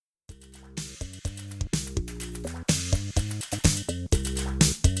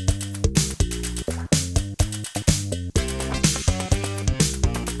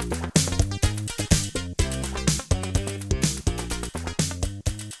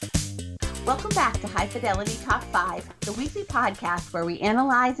Welcome back to High Fidelity Top 5, the weekly podcast where we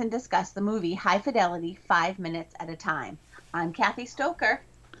analyze and discuss the movie High Fidelity 5 minutes at a time. I'm Kathy Stoker.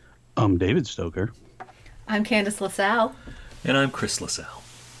 I'm David Stoker. I'm Candace LaSalle. And I'm Chris LaSalle.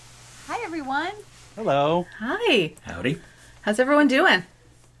 Hi, everyone. Hello. Hi. Howdy. How's everyone doing?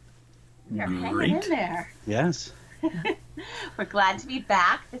 You're hanging Great. in there. Yes. We're glad to be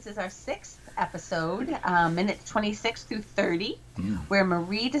back. This is our 6th episode, minutes 26 through 30, where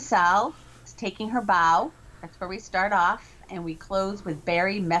Marie DeSalle is taking her bow. That's where we start off, and we close with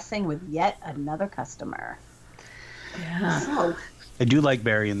Barry messing with yet another customer. Yeah. So, I do like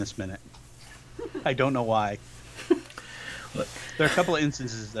Barry in this minute. I don't know why. There are a couple of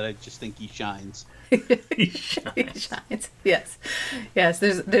instances that I just think he shines. He shines. Yes. Yes.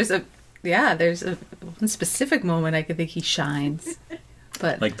 There's a one specific moment I could think he shines.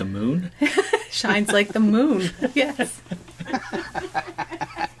 But Like the moon? shines like the moon. Yes.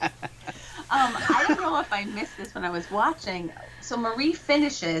 I don't know if I missed this when I was watching. So Marie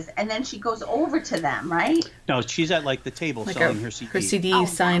finishes, and then she goes over to them, right? No, she's at like the table Like selling her CD. her CD Oh,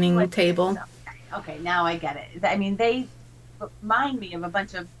 signing that's what it table. is. Okay, now I get it. I mean, they remind me of a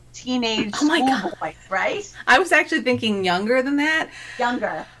bunch of teenage Oh my God. schoolboys, right? I was actually thinking younger than that,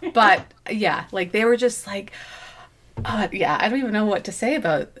 Younger. but yeah, like they were just like, yeah, I don't even know what to say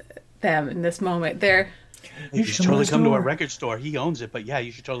about them in this moment. They're You should totally come to a record store. He owns it, but yeah,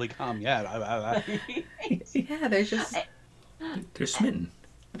 you should totally come. Yeah. yeah, they're just They're smitten.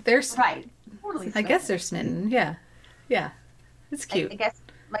 they're Right. Totally. I guess they're smitten. Yeah. Yeah. It's I cute. guess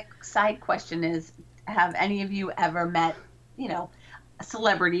my side question is, have any of you ever met, a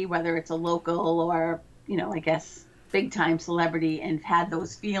celebrity, whether it's a local or, I guess big time celebrity, and had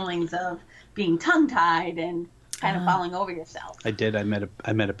those feelings of being tongue tied and kind of falling over yourself? I did. I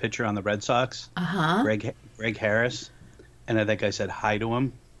met a pitcher on the Red Sox, Uh-huh. Greg Harris, and I think I said hi to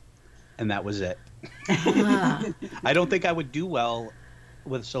him, and that was it. Ah. I don't think I would do well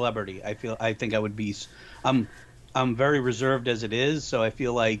with celebrity. I think I would be. I'm very reserved as it is, so I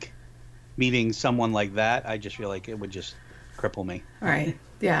feel like meeting someone like that, I just feel like it would just cripple me. Right.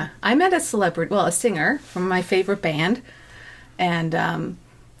 Yeah. I met a singer from my favorite band, and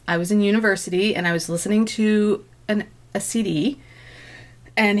I was in university and I was listening to a CD,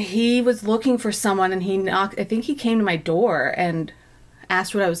 and he was looking for someone, and he knocked. I think he came to my door and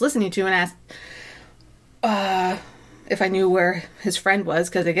asked what I was listening to, and asked if I knew where his friend was,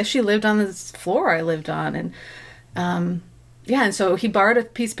 because I guess she lived on this floor I lived on, and and so he borrowed a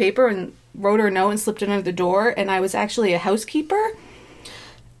piece of paper and wrote her a note and slipped it under the door, and I was actually a housekeeper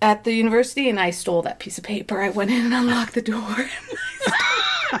at the university, and I stole that piece of paper. I went in and unlocked the door.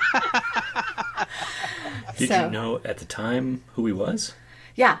 Did you know at the time who he was?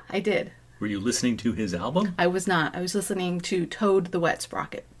 Yeah, I did. Were you listening to his album? I was not. I was listening to Toad the Wet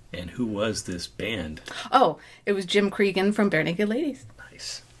Sprocket. And who was this band? Oh, it was Jim Cregan from Bare Naked Ladies.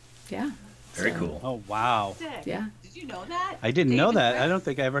 Nice. Yeah. Very cool. Oh wow! Yeah. Did you know that? I didn't know David? that. I don't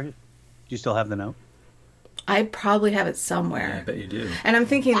think I ever. Do you still have the note? I probably have it Yeah, I somewhere. bet you do. And I'm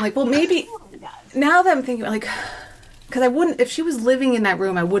thinking, like, well, maybe Totally does. now that I'm thinking, like, because I wouldn't, if she was living in that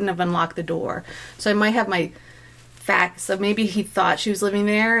room, I wouldn't have unlocked the door. So I might have my facts. So maybe he thought she was living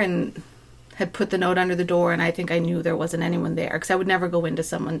there and had put the note under the door, and I think I knew there wasn't anyone there, because I would never go into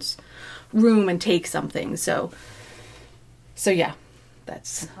someone's room and take something. So yeah,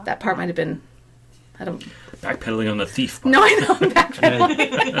 that part might have been. I don't. Backpedaling on the thief part. No, I know. I'm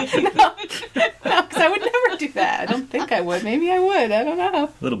backpedaling. No, because I would never do that. I don't think I would. Maybe I would. I don't know.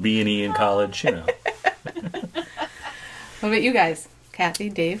 Little B&E in college, you know. What about you guys? Kathy,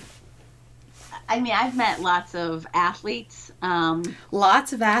 Dave? I mean, I've met lots of athletes.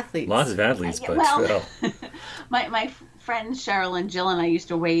 Lots of athletes. Lots of athletes, but Well, my friends Cheryl and Jill and I used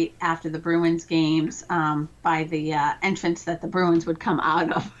to wait after the Bruins games by the entrance that the Bruins would come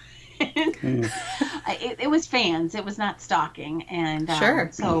out of. It was fans. It was not stalking, and Sure.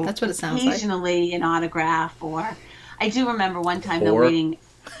 so That's what it sounds like. occasionally an autograph, or I do remember one time though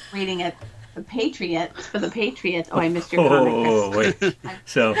reading at the Patriots for the Patriots. Oh, I missed your comment, Chris. wait.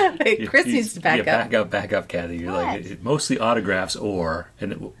 So Hey, Chris needs to back up. Back up, Kathy. You're What? like mostly autographs or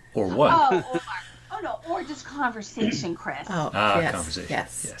what? Or just conversation, Chris. Oh, yes. Conversation.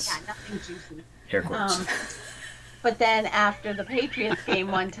 Yes. Yeah, nothing juicy. Air quotes. But then after the Patriots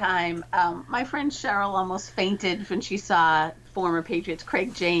game one time, my friend Cheryl almost fainted when she saw former Patriots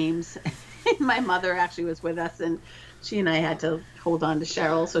Craig James. My mother actually was with us, and she and I had to hold on to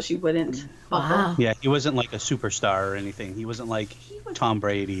Cheryl so she wouldn't buckle. Wow. Yeah, he wasn't like a superstar or anything. He wasn't like Tom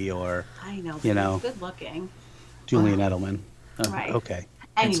Brady or I know, but You he know. was good looking. Julian Edelman. Right. Okay.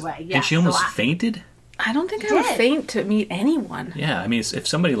 Anyway, yeah. and she almost so fainted? I don't think I would faint to meet anyone. Yeah, I mean, if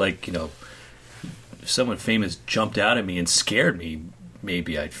somebody like, if someone famous jumped out at me and scared me,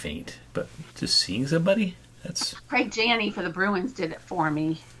 maybe I'd faint. But just seeing somebody, that's... Craig Janney for the Bruins did it for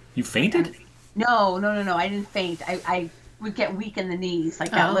me. You fainted? No. I didn't faint. I would get weak in the knees,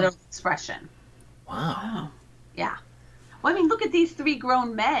 like that little expression. Wow. Yeah. Well, I mean, look at these 3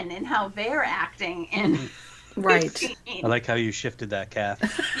 grown men and how they're acting in... Right. I like how you shifted that, Kath.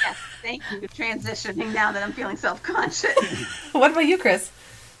 Yes, thank you. Transitioning now that I'm feeling self-conscious. What about you, Chris?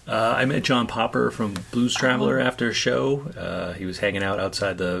 I met John Popper from Blues Traveler after a show. He was hanging out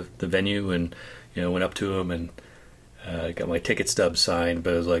outside the venue, and went up to him and got my ticket stub signed.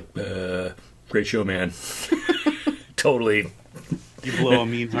 But I was like, "Great show, man!" Totally. You blow a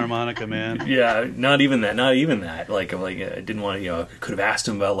mean harmonica, man. Yeah, not even that. Like I didn't want to. I could have asked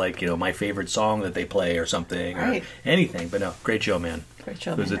him about my favorite song that they play or something or anything. But no, great show, man. Great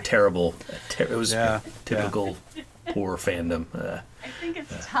show. It was it was typical poor fandom. I think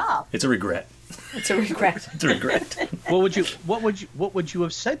it's tough. It's a regret. It's a regret. It's a regret. What would you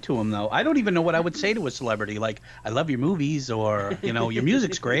have said to him though? I don't even know what I would say to a celebrity. Like, I love your movies, or your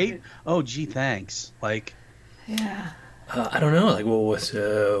music's great. Oh, gee, thanks. Like, yeah. I don't know. Like,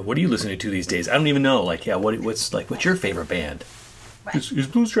 what are you listening to these days? I don't even know. Like, what's your favorite band? Right. Is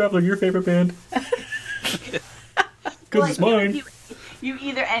Blues Traveler your favorite band? Because it's mine. You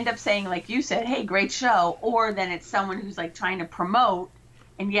either end up saying, like you said, "Hey, great show," or then it's someone who's like trying to promote.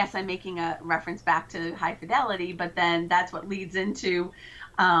 And yes, I'm making a reference back to High Fidelity, but then that's what leads into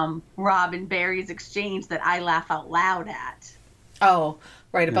Rob and Barry's exchange that I laugh out loud at. Oh,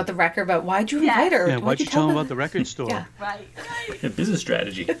 right, about the record, but why'd you invite her? Yeah, why'd you tell him about the record store? Yeah. Right. A business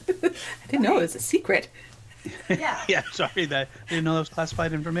strategy. I didn't know it was a secret. Yeah. Yeah, sorry, I didn't know that was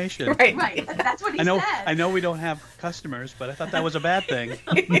classified information. Right. That's what he said. I know we don't have customers, but I thought that was a bad thing.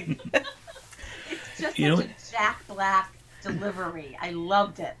 It's just such a Jack Black delivery. I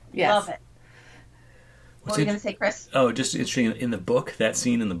loved it. Yes. Love it. What were you going to say, Chris? Oh, just interesting. In the book, that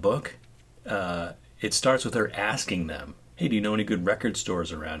scene in the book, it starts with her asking them, "Hey, do you know any good record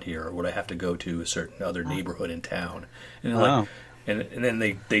stores around here, or would I have to go to a certain other neighborhood in town?" And and then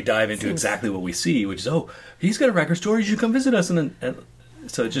they dive into exactly what we see, which is, "Oh, he's got a record store. You should come visit us." And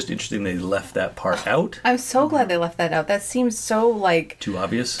so it's just interesting they left that part out. I'm so glad they left that out. That seems so too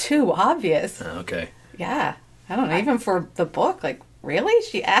obvious. Too obvious. Okay. Yeah. I don't know. Even for the book, like, really?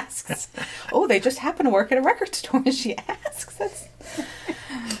 She asks. Oh, they just happen to work at a record store, and she asks.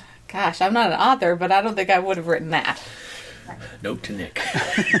 Gosh, I'm not an author, but I don't think I would have written that. Note to Nick.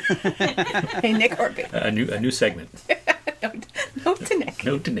 Hey, Nick Horby. A new segment. Note to Nick.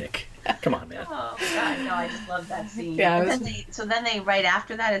 Note to Nick. Come on, man. Oh, God, no, I just love that scene. Yeah, then they, right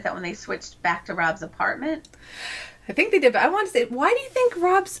after that, is that when they switched back to Rob's apartment? I think they did, but I want to say, why do you think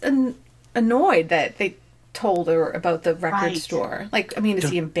Rob's annoyed that they told her about the record store? Like, I mean, is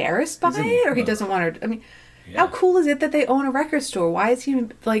he embarrassed by it, or he doesn't want her? I mean, how cool is it that they own a record store? Why is he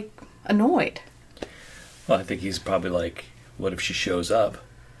annoyed? Well, I think he's probably like, what if she shows up?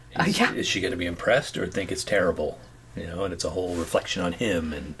 Is she going to be impressed or think it's terrible? And it's a whole reflection on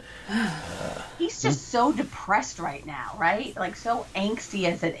him. And he's just so depressed right now, right? Like, so angsty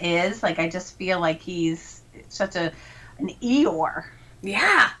as it is. Like, I just feel like he's such an Eeyore.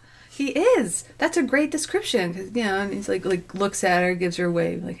 Yeah. He is. That's a great description. Cause, and he's like looks at her, gives her a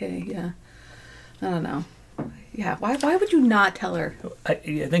wave, like, hey, yeah. I don't know. Yeah. Why would you not tell her? I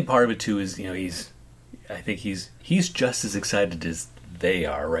think part of it too is I think he's just as excited as they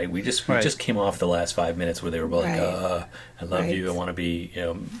are, right? We just came off the last 5 minutes where they were both like, I love you, I want to be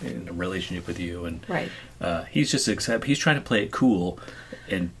in a relationship with you, and he's just excited. He's trying to play it cool.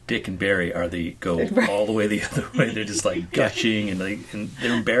 And Dick and Barry go all the way the other way. They're just like gushing and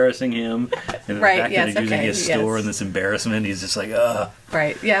they're embarrassing him. And the fact that he's using his store in this embarrassment, he's just like, ugh.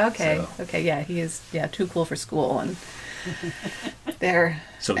 Right. Yeah. Okay. So. Okay. Yeah. He is. Yeah. Too cool for school, and they're.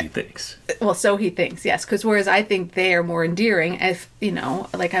 So he thinks. Well, so he thinks. Yes. Because whereas I think they are more endearing. If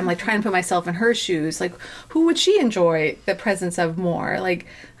like I'm trying to put myself in her shoes. Like, who would she enjoy the presence of more? Like,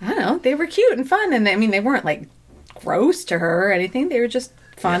 I don't know. They were cute and fun, and they weren't like gross to her or anything. They were just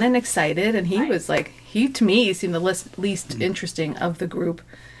fun and excited, and he was like, to me seemed the least interesting of the group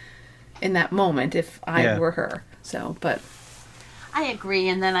in that moment if I were her. So, but I agree.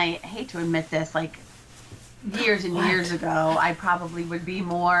 And then I hate to admit this, like years and years ago, I probably would be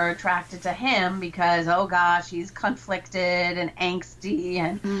more attracted to him because, oh gosh, he's conflicted and angsty,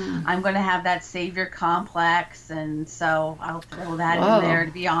 and I'm going to have that savior complex, and so I'll throw that in there,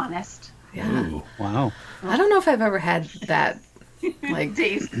 to be honest. Yeah. Ooh, wow. I don't know if I've ever had that. Like,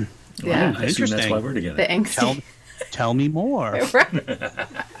 yeah, I assume that's why we're together. The angsty. Tell me more.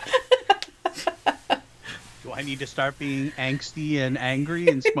 I need to start being angsty and angry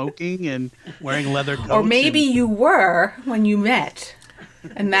and smoking and wearing leather coats. Or maybe you were when you met,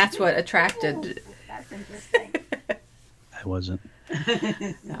 and that's what attracted. That's interesting. I wasn't.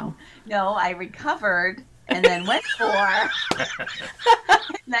 No. No, I recovered and then went for,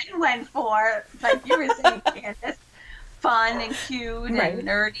 like you were saying, Candace, fun and cute and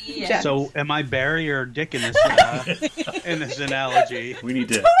nerdy. And... So, am I Barry or Dick in this analogy? We need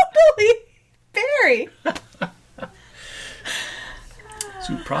to Totally, Barry.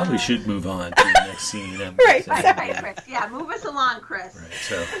 So we probably should move on to the next scene. Right. Right, Chris. Yeah, move us along, Chris. Right.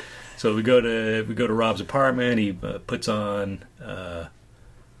 So we go to Rob's apartment. He puts on.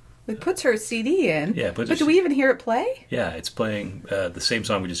 It puts her CD in. Yeah, but do we even hear it play? Yeah, it's playing the same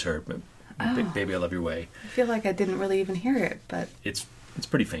song we just heard, "Baby I Love Your Way." I feel like I didn't really even hear it, but it's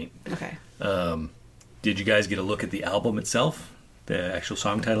pretty faint. Okay. Did you guys get a look at the album itself? The actual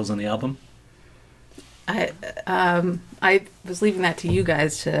song titles on the album? I was leaving that to you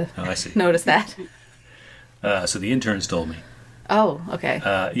guys to notice that. So the interns told me. Oh, okay.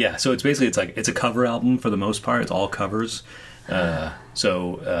 Yeah, so it's basically it's a cover album for the most part. It's all covers.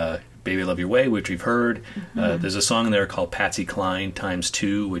 Baby I Love Your Way, which we've heard. There's a song in there called Patsy Cline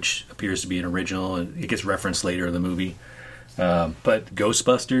 ×2, which appears to be an original, and it gets referenced later in the movie. But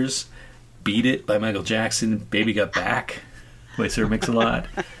Ghostbusters, Beat It by Michael Jackson, Baby Got Back by Sir Mix-a-Lot.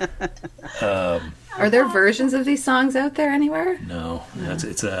 Are there versions of these songs out there anywhere? No.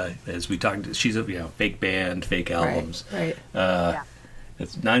 It's as we talked, she's a fake band, fake albums. Right.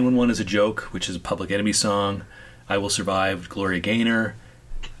 It's 911 is a Joke, which is a Public Enemy song. I Will Survive, Gloria Gaynor.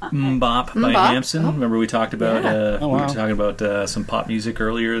 Mbop by Hampson. Oh. Remember we talked about we were talking about some pop music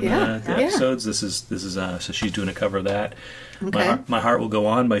earlier in the episodes. This is so she's doing a cover of that. Okay. My Heart Will Go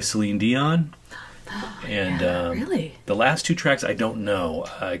On by Celine Dion. And really? The last two tracks I don't know.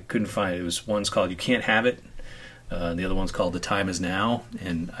 I couldn't find it. One's called You Can't Have It. And the other one's called The Time Is Now.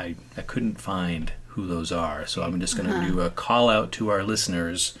 And I couldn't find who those are. So I'm just going to do a call out to our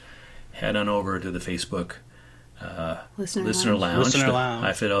listeners. Head on over to the Facebook Listener Lounge, the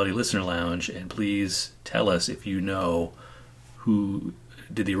High Fidelity Listener Lounge, and please tell us if you know who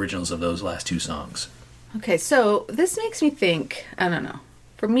did the originals of those last two songs. Okay, so this makes me think, I don't know,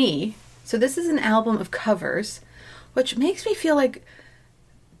 for me, so this is an album of covers, which makes me feel like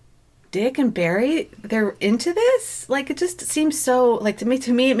Dick and Barry, they're into this? Like, it just seems so, like, to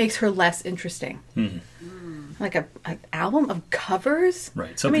me it makes her less interesting. Like an album of covers?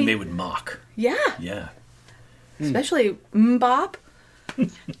 Right, something they would mock. Yeah. Yeah. Especially Mbop.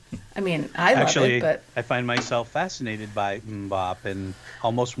 I mean, I love it, but... I find myself fascinated by Mbop and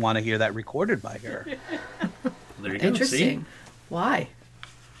almost want to hear that recorded by her. There you go. Interesting. See? Why?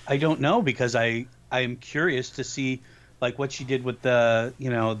 I don't know, because I am curious to see like what she did with the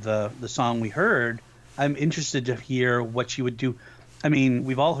song we heard. I'm interested to hear what she would do. I mean,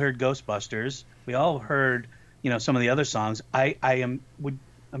 we've all heard Ghostbusters. We all heard, some of the other songs. I'm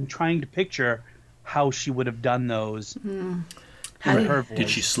trying to picture how she would have done those. Her voice. Did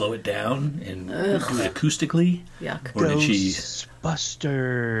she slow it down and do it acoustically? Yuck. Or did she...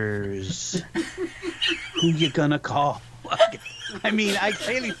 Ghostbusters. Who you gonna call? I mean, I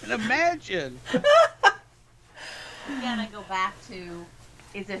can't even imagine. Again, I go back to,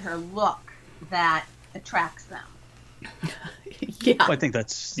 is it her look that attracts them? Yeah. Well, I think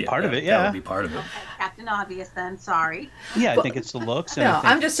that's part of it, yeah. That would be part of it. Okay, Captain Obvious then, sorry. Yeah, I think it's the looks. And No,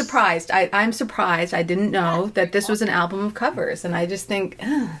 I'm just surprised. I'm surprised. I didn't know that this was an album of covers. And I just think,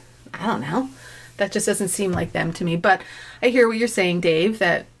 I don't know. That just doesn't seem like them to me. But I hear what you're saying, Dave,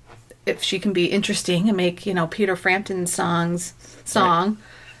 that if she can be interesting and make, Peter Frampton's song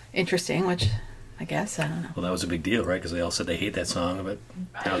interesting, which I guess, I don't know. Well, that was a big deal, right? Because they all said they hate that song, but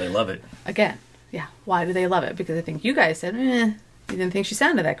now they love it. Again, yeah. Why do they love it? Because I think you guys said, you didn't think she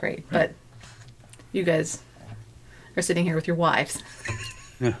sounded that great. But you guys are sitting here with your wives.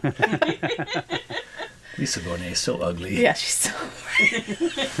 Lisa Bonet is so ugly. Yeah, she's so...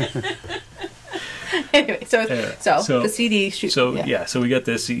 Anyway, so the CD... So we got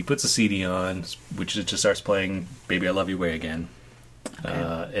this. He puts a CD on, which just starts playing Baby I Love You Way again.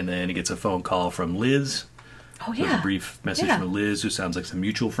 Okay. And then he gets a phone call from Liz. Oh, yeah. There's a brief message from Liz, who sounds like some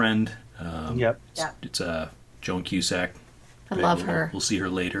mutual friend. It's Joan Cusack. I love her. We'll see her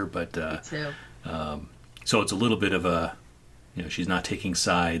later, but... Me too. So it's a little bit of a... she's not taking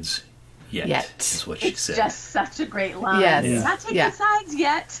sides yet. Is what she said. It's just such a great line. Yes. Yeah. Not taking sides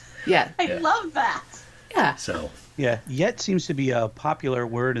yet. Yeah. I love that. Yeah. So... Yeah, yet seems to be a popular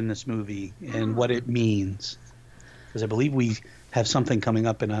word in this movie and what it means. Because I believe we have something coming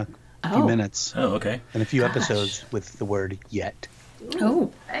up in a few minutes. Oh, okay. In a few episodes with the word yet.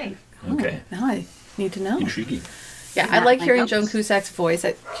 Oh. Hey. Okay. Now need to know. Intriguing. Yeah, I like hearing Joan Cusack's voice.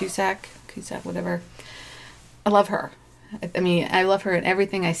 Cusack, whatever. I love her. I mean, I love her in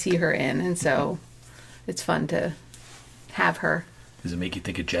everything I see her in, and so it's fun to have her. Does it make you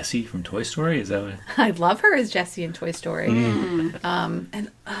think of Jessie from Toy Story? Is that what... I love her as Jessie in Toy Story. And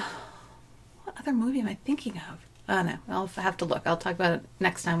what other movie am I thinking of? Oh, no. I'll have to look. I'll talk about it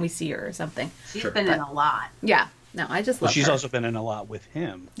next time we see her or something. She's been in a lot. Yeah. No, I just love her. She's also been in a lot with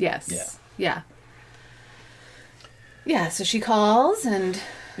him. Yes. Yeah. Yeah, so she calls and...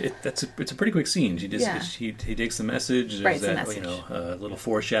 It's a pretty quick scene. He takes the message. There's that, message. A little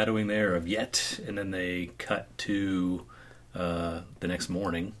foreshadowing there of yet, and then they cut to the next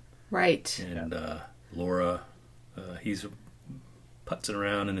morning. Right. And Laura, he's putzing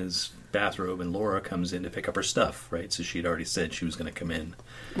around in his bathrobe, and Laura comes in to pick up her stuff, right? So she'd already said she was going to come in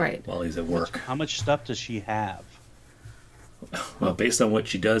while he's at work. How much stuff does she have? Well, based on what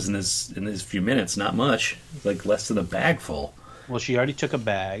she does in this few minutes, not much. Like less than a bag full. Well, she already took a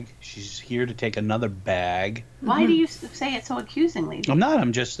bag. She's here to take another bag. Why do you say it so accusingly? I'm not.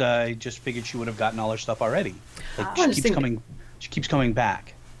 I just figured she would have gotten all her stuff already. Like she keeps coming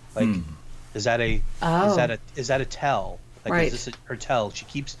back. Like, is that a tell? Like, is this her tell? She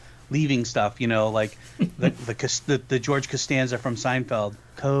keeps leaving stuff. Like the George Costanza from Seinfeld.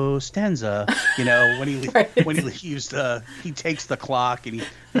 Costanza. When he when he leaves he takes the clock and he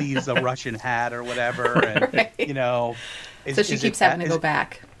leaves the Russian hat or whatever, and so she keeps having to go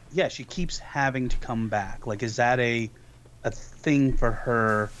back. Yeah, she keeps having to come back. Like, is that a thing for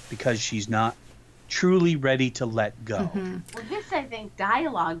her because she's not truly ready to let go? Mm-hmm. Well, this, I think,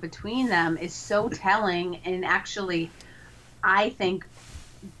 dialogue between them is so telling, and actually, I think,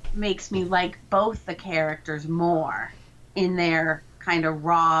 makes me like both the characters more in their kind of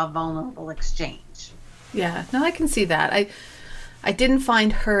raw, vulnerable exchange. Yeah, no, I can see that. I didn't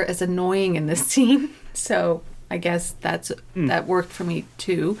find her as annoying in this scene, so I guess that worked for me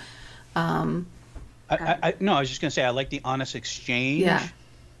too. No, I was just gonna say I like the honest exchange. Yeah.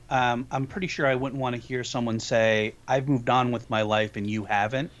 I'm pretty sure I wouldn't want to hear someone say, "I've moved on with my life and you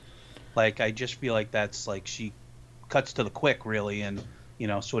haven't." Like, I just feel like that's like she cuts to the quick, really, and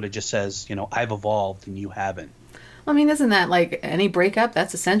sort of just says, "I've evolved and you haven't." Well, I mean, isn't that like any breakup?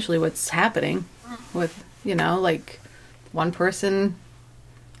 That's essentially what's happening with like one person,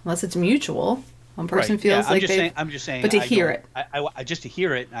 unless it's mutual. One person feels like I'm just saying. But to hear it, I just to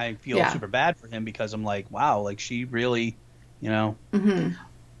hear it, I feel super bad for him because I'm like, wow, like she really,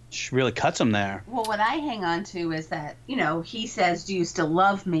 she really cuts him there. Well, what I hang on to is that he says, "Do you still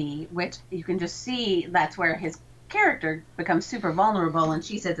love me?" Which you can just see that's where his character becomes super vulnerable, and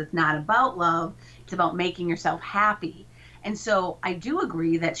she says it's not about love; it's about making yourself happy. And so I do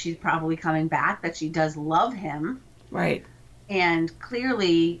agree that she's probably coming back, that she does love him, right? And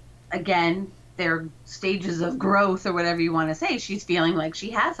clearly, again, their stages of growth or whatever you want to say, she's feeling like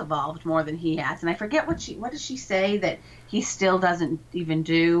she has evolved more than he has. And I forget what does she say that he still doesn't even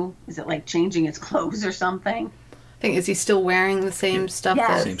do? Is it like changing his clothes or something? I think, is he still wearing the same stuff?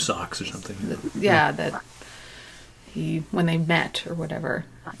 Yes. Same socks or something. That when they met or whatever.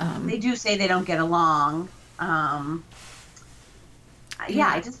 They do say they don't get along. I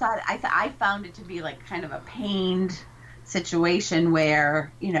just thought, I found it to be like kind of a pained situation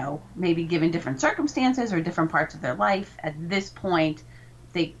where, maybe given different circumstances or different parts of their life, at this point,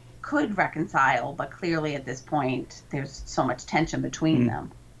 they could reconcile, but clearly at this point, there's so much tension between them.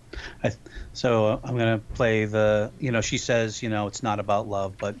 So I'm going to play the, she says, it's not about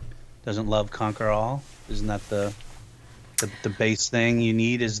love, but doesn't love conquer all? Isn't that the base thing you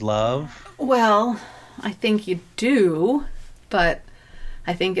need is love? Well, I think you do, but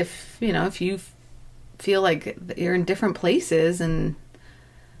I think if you feel like you're in different places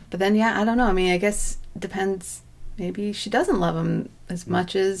but then I don't know. I mean, I guess it depends. Maybe she doesn't love him as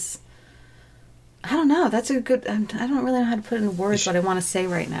much as, I don't know. That's a good, I don't really know how to put it in words what I want to say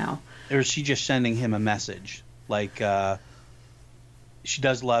right now. Or is she just sending him a message? Like, she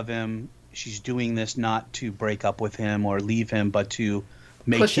does love him. She's doing this not to break up with him or leave him, but to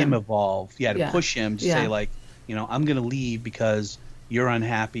make him evolve. Yeah, to push him to say like, I'm going to leave because you're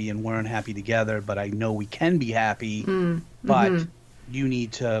unhappy and we're unhappy together, but I know we can be happy, but you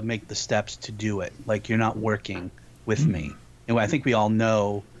need to make the steps to do it. Like, you're not working with me. And I think we all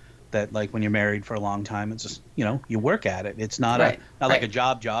know that, like, when you're married for a long time, it's just, you work at it. It's not like a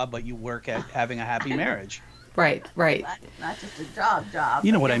job, but you work at having a happy marriage. Right. Not just a job.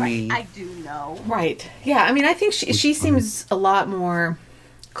 You know what I mean? I do know. Right. Yeah, I mean, I think she seems a lot more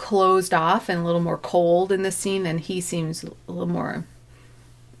closed off and a little more cold in this scene, and he seems a little more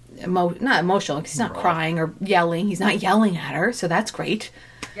not emotional. He's not crying or yelling. He's not yelling at her, so that's great.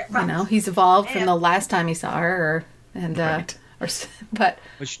 Yeah, right. You know, he's evolved from the last time he saw her, but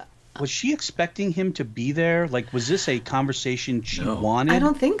Was she expecting him to be there? Like, was this a conversation she wanted? I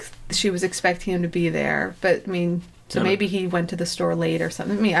don't think she was expecting him to be there. But I mean, maybe he went to the store late or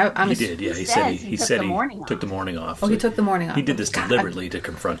something. I mean, he did. Yeah, he said he took the morning off. Oh, he took the morning off. He did this deliberately to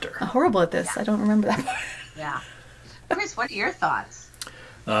confront her. I'm horrible at this. I don't remember that part. Yeah. Chris, what are your thoughts?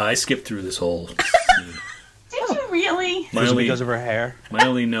 I skipped through this whole scene. Did you really? Because of her hair. My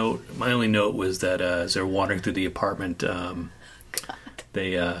only note was that as they're wandering through the apartment, Rob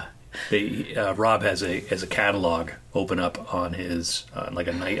has a catalog open up on his like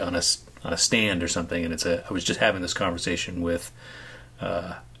a night on a stand or something, and I was just having this conversation with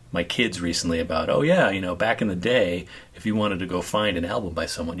my kids recently about, back in the day, if you wanted to go find an album by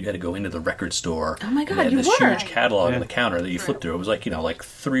someone, you had to go into the record store. Oh my God, and they had this were. huge catalog on the counter that you flipped through. It was like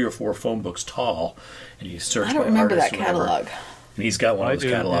 3 or 4 phone books tall, and you search. I don't remember that catalog. And he's got one of those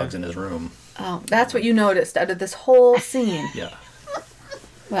catalogs in his room. Oh, that's what you noticed out of this whole scene. Yeah.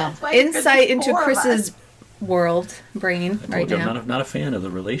 Well, insight into Chris's brain right now. I'm not a fan of the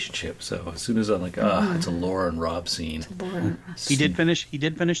relationship, so as soon as I'm like, it's a Laura and Rob scene. He did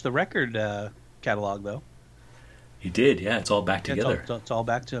finish the record catalog though. He did, yeah. It's all back together. It's all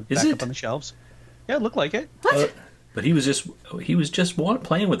back up on the shelves. Yeah, it looked like it. What? But he was just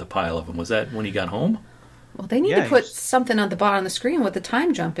playing with a pile of them. Was that when he got home? Well, they need to put something on the bottom of the screen what the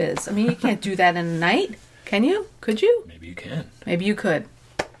time jump is. I mean, you can't do that in a night. Can you? Could you? Maybe you can. Maybe you could.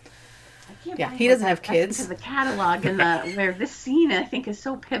 Yeah, he doesn't have kids. Because the catalog and where this scene, I think, is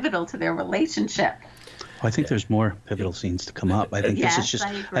so pivotal to their relationship. Well, I think there's more pivotal scenes to come up. I think this is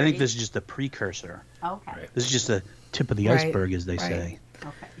just the precursor. Okay. Right. This is just the tip of the iceberg, as they say.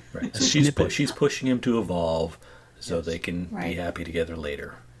 Okay. Right. So she's pushing him to evolve so they can be happy together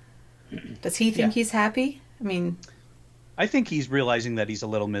later. Does he think he's happy? I mean, I think he's realizing that he's a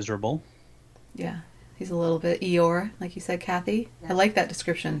little miserable. Yeah, he's a little bit Eeyore, like you said, Kathy. Yeah. I like that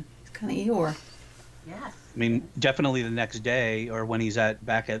description. He's kind of Eeyore. Yes. I mean, definitely the next day, or when he's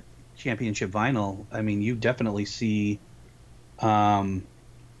back at Championship Vinyl. I mean, you definitely see him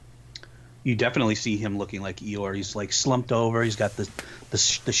looking like Eeyore. He's like slumped over. He's got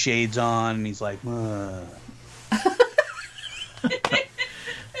the shades on, and he's like.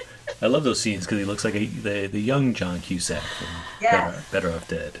 I love those scenes because he looks like the young John Cusack from Better Off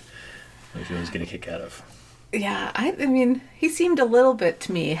Dead, which he always get a kick out of. Yeah, I mean, he seemed a little bit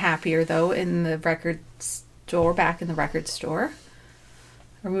to me happier though in the record store, back in the record store.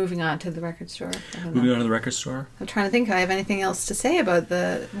 Or moving on to the record store. Moving on to the record store? I'm trying to think if I have anything else to say about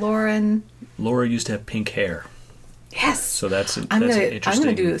the Laura used to have pink hair. Yes. So that's interesting. I'm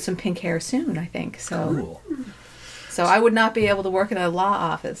going to do some pink hair soon, I think. So. Cool. So I would not be able to work in a law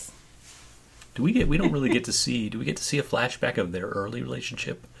office. We don't really get to see. Do we get to see a flashback of their early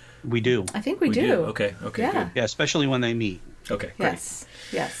relationship? We do. I think we do. Okay. Yeah. Good. Yeah, especially when they meet. Okay. Great.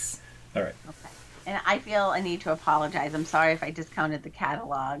 Yes. All right. Okay. And I feel I need to apologize. I'm sorry if I discounted the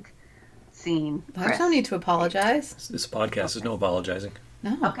catalog scene. I don't need to apologize. This podcast is no apologizing.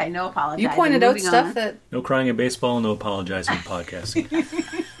 No. Okay, no apologizing. You pointed out stuff that... No crying in baseball, no apologizing in podcasting.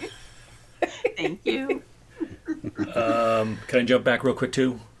 Thank you. Can I jump back real quick,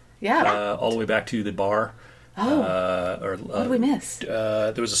 too? Yeah. All the way back to the bar. Oh. What did we miss?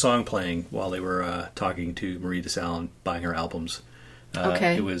 There was a song playing while they were talking to Marie DeSalle and buying her albums.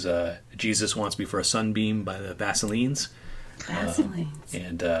 Okay. It was Jesus Wants Me for a Sunbeam by the Vaselines.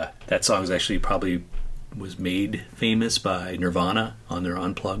 And that song is actually probably was made famous by Nirvana on their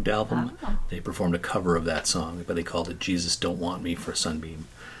Unplugged album. Oh. They performed a cover of that song, but they called it Jesus Don't Want Me for a Sunbeam.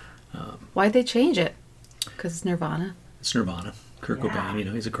 Why'd they change it? Because it's Nirvana. It's Nirvana. Kurt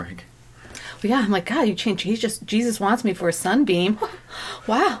Cobain, he's a crank. Well, yeah, I'm like, God, you changed. Jesus Wants Me for a Sunbeam.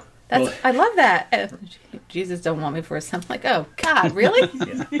 Wow. I love that. Jesus Don't Want Me for a Sunbeam. I'm like, oh, God, really?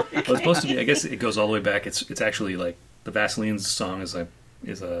 Yeah. Well, it's supposed to be, I guess it goes all the way back. It's actually like the Vaselines song is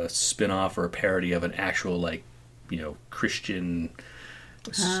a spin-off or a parody of an actual Christian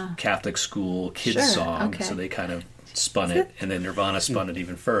Catholic school kids song. Okay. So they kind of spun it, and then Nirvana spun it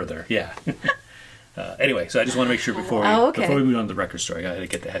even further. Yeah. Anyway, so I just want to make sure before we move on to the record store, I had to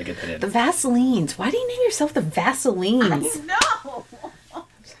get that in. The Vaselines. Why do you name yourself the Vaselines? No.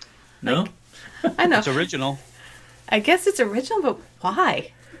 No? I know. It's original. I guess it's original, but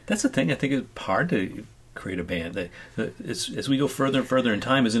why? That's the thing. I think it's hard to create a band. As we go further and further in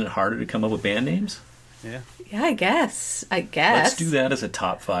time, isn't it harder to come up with band names? Yeah. Yeah, I guess. Let's do that as a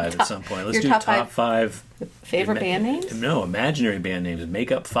top 5 at some point. Let's do top five favorite band names? No, imaginary band names.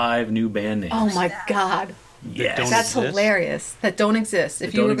 Make up 5 new band names. Oh my God. Yes. don't That's exist? hilarious. That don't exist.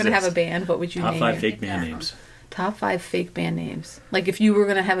 If That you were don't going to have a exist. band, what would you Top name 5 it? fake band names. Top 5 fake band names. Like if you were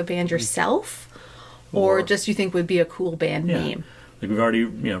going to have a band yourself, or Or- just you think would be a cool band Yeah. name. Like we've already,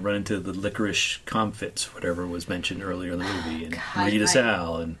 run into the Licorice Comfits, whatever was mentioned earlier in the movie, and Rita right.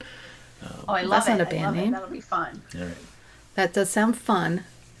 Sal, and Oh, I love That's it. not a band I love name. It. That'll be fun. all right. That does sound fun.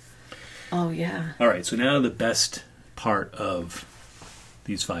 Oh yeah. All right, so now the best part of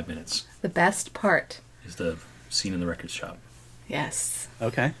these 5 minutes The best part. is the scene in the record shop. Yes.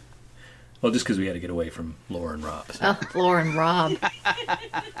 Okay. Well, just because we had to get away from Laura and Rob. So, Oh, Laura and Rob.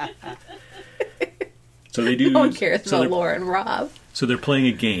 so they do. No one cares so about they're- Laura and Rob. So they're playing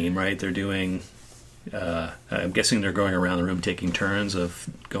a game, right? They're doing. I'm guessing they're going around the room taking turns of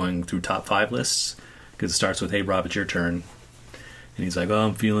going through top 5 lists, because it starts with, "Hey, Rob, it's your turn," and he's like, "Oh,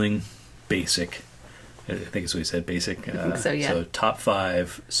 I'm feeling basic." I think it's what he said, basic. I think so, yeah. So top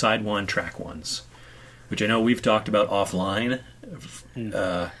 5 side 1 track ones, which I know we've talked about offline,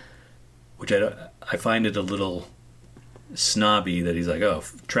 which I find it a little snobby that he's like, "Oh,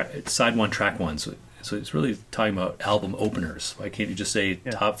 side 1 track ones." So it's really talking about album openers. Why can't you just say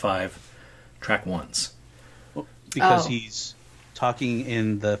top 5 track ones? Because Oh. he's talking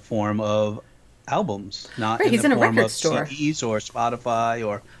in the form of albums, not Right, in he's the in a form record of store. CDs or Spotify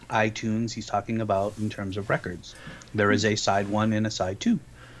or iTunes. He's talking about in terms of records. There is a side 1 and a side 2.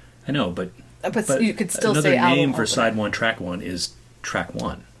 I know, but But you could still another say album name for opener. side 1 track 1 is track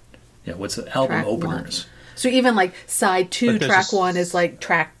 1. Yeah, what's the album Track openers? So even like side 2, But there's track a 1 is like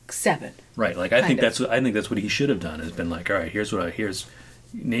track 7. Right. Like I think Kind of. that's what he should have done. Has been like, all right, here's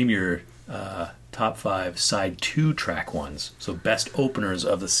name your top 5 side 2 track ones. So best openers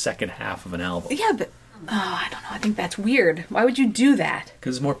of the second half of an album. Yeah, but I don't know. I think that's weird. Why would you do that?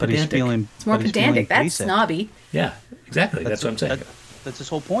 Because it's more But he's pedantic. feeling. It's more but he's feeling pedantic. That's basic. snobby. Yeah, exactly. That's what I'm saying. That's his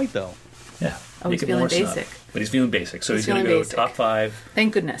whole point, though. Yeah. Oh, he's Make it feeling more snub. basic. But he's feeling basic. So He's he's going to feeling go basic. top 5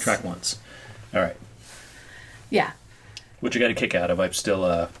 Thank goodness. track ones. All right. Yeah. Which I got a kick out of. I'm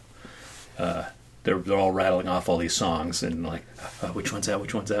still they're all rattling off all these songs and like which one's that,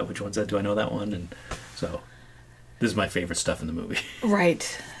 which one's that, which one's that, do I know that one? And so this is my favorite stuff in the movie.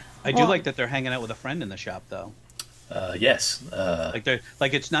 Right. I do Well- like that they're hanging out with a friend in the shop, though. Yes. Like they're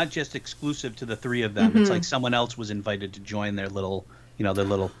like it's not just exclusive to the 3 of them. It's like someone else was invited to join their little, their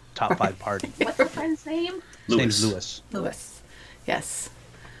little top 5 party. What's the friend's name? His name's Lewis. Lewis. Yes.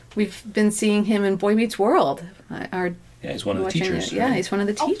 We've been seeing him in Boy Meets World. Yeah, he's one of the teachers. Yeah, right? he's one of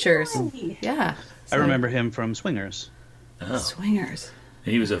the teachers. really? Yeah. I remember him from Swingers. Oh. Swingers.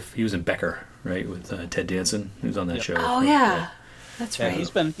 He was in Becker, right, with Ted Danson. He was on that Yep. show. Oh yeah. That's Yeah, right. he's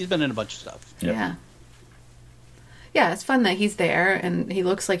been in a bunch of stuff. Yep. Yeah. Yeah, it's fun that he's there and he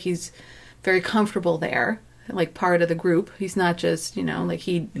looks like he's very comfortable there, like part of the group. He's not just, like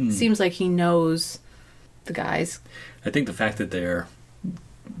he seems like he knows the guys. I think the fact that they're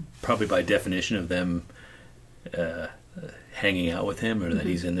probably by definition of them hanging out with him, or that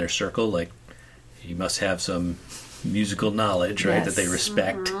he's in their circle, like he must have some musical knowledge, right? That they Yes.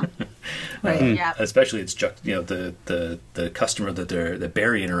 respect. Right. Yeah. Especially it's the customer that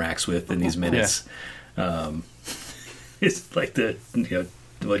Barry interacts with in these minutes. It's like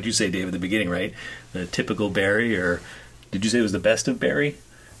what did you say, Dave, at the beginning, right? The typical Barry, or did you say it was the best of Barry?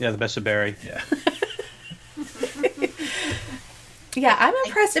 Yeah, the best of Barry. Yeah. Yeah, I'm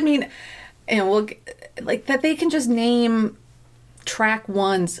impressed. I mean, like that they can just name track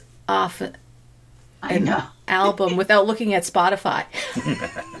ones off I an know. album without looking at Spotify.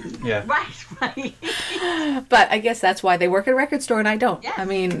 Yeah. Right. But I guess that's why they work at a record store and I don't. Yes. I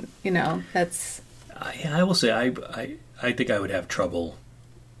mean, that's I will say I think I would have trouble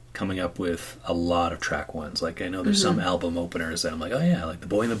coming up with a lot of track ones. Like I know there's some album openers that I'm like, oh yeah, like The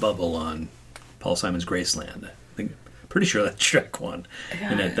Boy in the Bubble on Paul Simon's Graceland. Pretty sure that's track 1,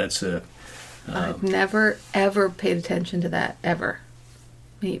 and that's I've never ever paid attention to that ever.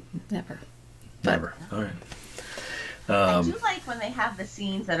 Me never. But never. All right. I do like when they have the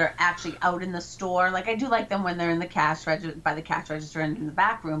scenes that are actually out in the store. Like I do like them when they're in the cash register, by the cash register and in the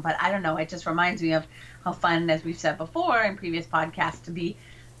back room. But I don't know. It just reminds me of how fun, as we've said before in previous podcasts, to be,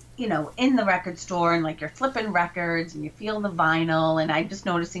 in the record store and like you're flipping records and you feel the vinyl. And I'm just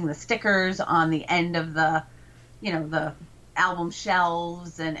noticing the stickers on the end of the, the album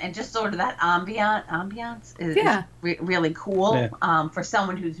shelves and just sort of that ambiance is really cool. Yeah. For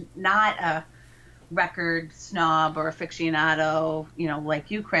someone who's not a record snob or aficionado,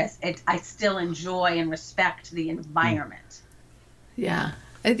 like you, Chris, I still enjoy and respect the environment. yeah.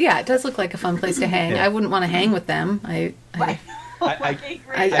 It does look like a fun place to hang. Yeah. I wouldn't want to hang with them. Right. I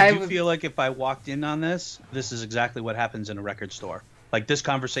I do would- feel like if I walked in on this is exactly what happens in a record store. Like this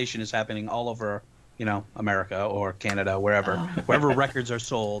conversation is happening all over, America or Canada, wherever records are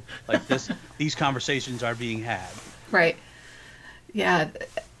sold. Like these conversations are being had. Right. Yeah.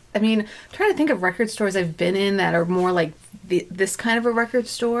 I mean, I'm trying to think of record stores I've been in that are more like this kind of a record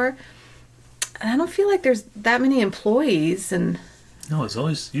store. And I don't feel like there's that many employees. And no, it's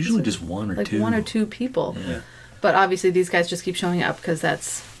always usually just one or two. Like one or two people. Yeah. But obviously these guys just keep showing up because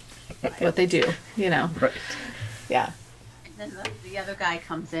that's what they do, Right. Yeah. And then the other guy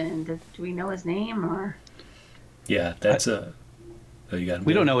comes in, and do we know his name or? Yeah, that's a. Oh, you got him.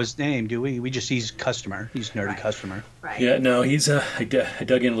 We don't know his name, do we? We just he's customer. He's nerdy customer. Right. Yeah, no, he's. I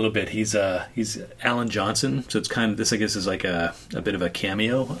dug in a little bit. He's Alan Johnson. So it's kind of this. I guess is like a bit of a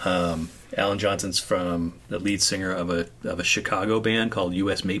cameo. Alan Johnson's from the lead singer of a Chicago band called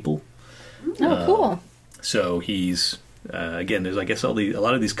U.S. Maple. Oh, cool. So he's again. There's I guess a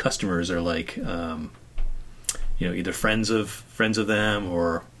lot of these customers are like either friends of them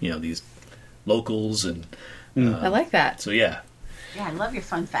or these locals and. I like that. So yeah. Yeah, I love your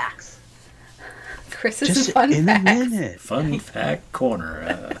fun facts. Chris is Just fun in facts. a minute. Fun fact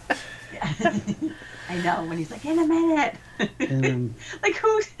corner. I know when he's like in a minute. Like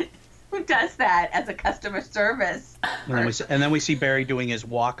who does that as a customer service? And then we see Barry doing his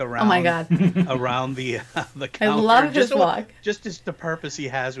walk around. Oh my God. Around the counter. I love his walk. Just as the purpose he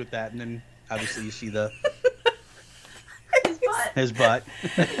has with that, and then obviously you see his butt.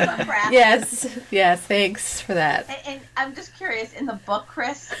 Yes, thanks for that. And I'm just curious, in the book,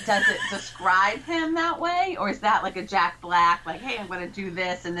 Chris, does it describe him that way? Or is that like a Jack Black, like, hey, I'm going to do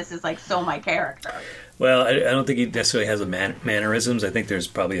this, and this is like so my character? Well, I don't think he necessarily has mannerisms. I think there's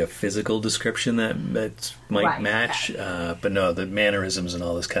probably a physical description that might match. Okay. But no, the mannerisms and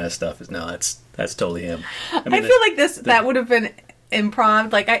all this kind of stuff that's totally him. I feel like that would have been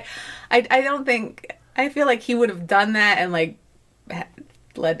improv. Like, I don't think... I feel like he would have done that and like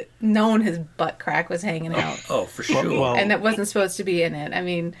known his butt crack was hanging out. Oh, for sure. Well, and it wasn't supposed to be in it. I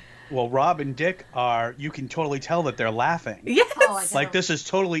mean, well, Rob and Dick you can totally tell that they're laughing. Yes. Like this is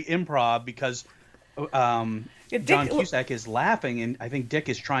totally improv because John Cusack is laughing and I think Dick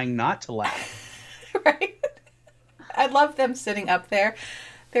is trying not to laugh. Right. I love them sitting up there.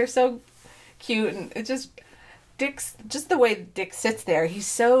 They're so cute and it's just the way Dick sits there. He's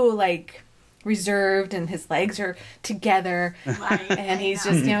so like reserved and his legs are together and he's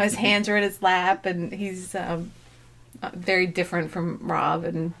just his hands are in his lap and he's very different from Rob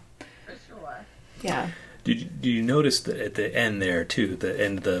and for sure. Yeah. Did you notice that at the end there too, the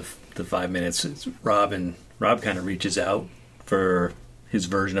end of the 5 minutes, Rob kind of reaches out for his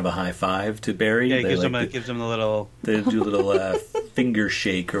version of a high five to Barry. Yeah, he gives him a little. They do a little finger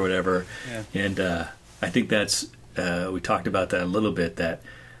shake or whatever. Yeah. And I think that's we talked about that a little bit that.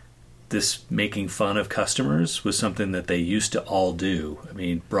 This making fun of customers was something that they used to all do. I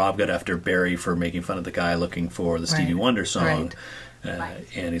mean, Rob got after Barry for making fun of the guy looking for the Stevie Wonder song. Right.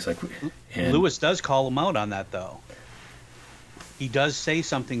 And he's like... Lewis does call him out on that, though. He does say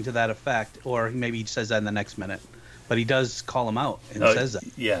something to that effect, or maybe he says that in the next minute. But he does call him out and says that.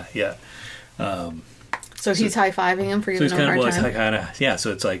 Yeah. So he's high-fiving him for giving him a hard time?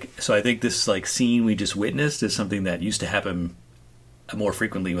 So it's like... So I think this like scene we just witnessed is something that used to happen... more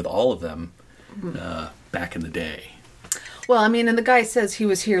frequently with all of them back in the day. Well, I mean, and the guy says he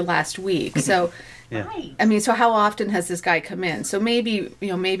was here last week, so yeah. I mean, so how often has this guy come in? So maybe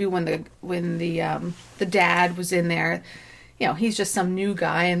when the dad was in there, he's just some new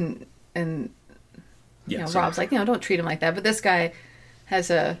guy, and Rob's like, don't treat him like that. But this guy has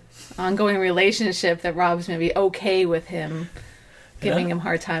a ongoing relationship that Rob's maybe okay with him. Giving him a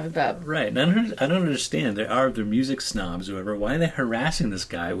hard time about right. And I don't understand. There are the music snobs, whoever. Why are they harassing this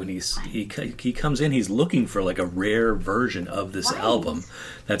guy when he comes in? He's looking for like a rare version of this album.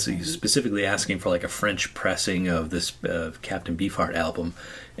 He's specifically asking for like a French pressing of this Captain Beefheart album,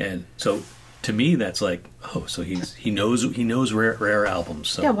 and so to me that's like so he knows rare albums.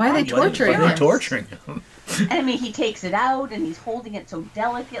 So yeah, why are they torturing him? Why are they torturing him? And I mean, he takes it out and he's holding it so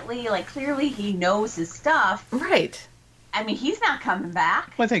delicately. Like clearly he knows his stuff. Right. I mean, he's not coming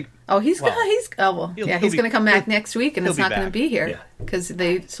back. Well, I think. He's going to come back next week, and it's not going to be here because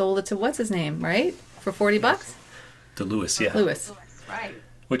they sold it to what's his name, right? For $40. To Lewis, yeah. Lewis, right?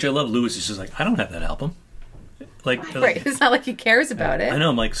 Which I love. Lewis is just like, I don't have that album. Like, right? It's not like he cares about it. I know.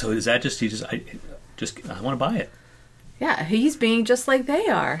 I'm like, so is that just I want to buy it. Yeah, he's being just like they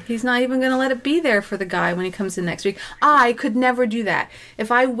are. He's not even going to let it be there for the guy when he comes in next week. I could never do that.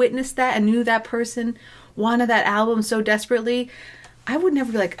 If I witnessed that and knew that person wanted that album so desperately, I would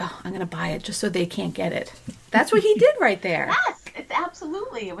never be like, I'm going to buy it just so they can't get it. That's what he did right there. Yes, it's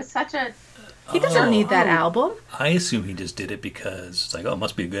absolutely. It was such a... He doesn't need that album. I assume he just did it because it's like, it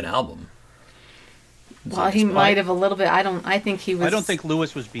must be a good album. Well, he might have a little bit. I think he was. I don't think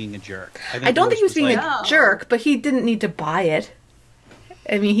Lewis was being a jerk. I don't think he was being like, a jerk, but he didn't need to buy it.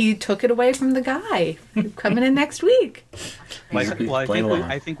 I mean, he took it away from the guy coming in next week.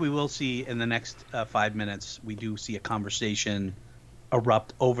 I think we will see in the next 5 minutes. We do see a conversation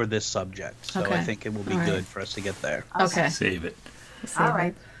erupt over this subject, so I think it will be good for us to get there. Okay, save it. All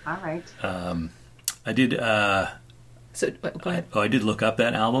right. I did. So go ahead. I did look up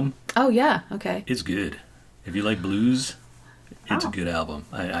that album. Oh yeah, okay. It's good. If you like blues, it's a good album.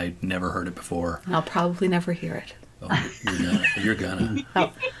 I never heard it before. I'll probably never hear it. Oh, you're gonna.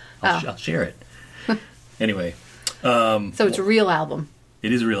 I'll share it. Anyway. So it's a real album.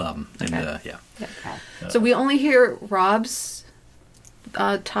 It is a real album, and Okay. So we only hear Rob's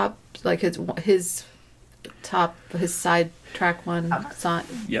top, like his side track one,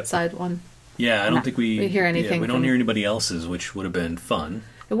 side one. Yeah, I don't think we hear anything. Yeah, we don't hear anybody else's, which would have been fun.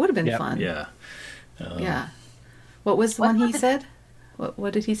 It would have been fun. Yeah. Yeah. What was the one he said?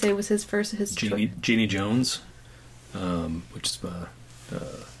 What did he say was his first? Janie Jones, which is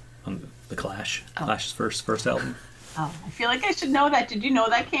on the Clash. Clash's first album. Oh, I feel like I should know that. Did you know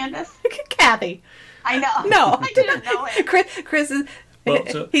that, Candace? Kathy. I know. No, I didn't know it. Chris is.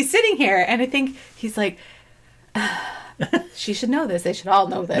 He's sitting here, and I think he's like. She should know this. They should all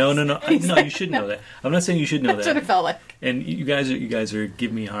know this. No. You should know that. I'm not saying you should know That's that. what it felt like. And you guys are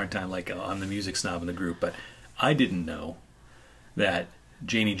giving me a hard time, like I'm the music snob in the group, but I didn't know that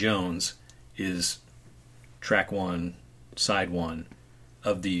Janie Jones is track one, side one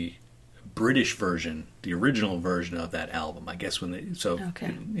of the British version, the original version of that album. I guess when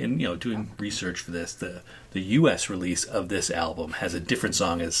doing research for this, the U.S. release of this album has a different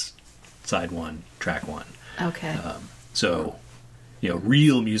song as side one, track one. Okay. So,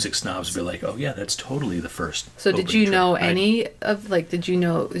 real music snobs would be like, "Oh yeah, that's totally the first." So, did you know any of Did you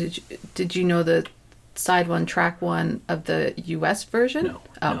know the side one, track one of the U.S. version? No.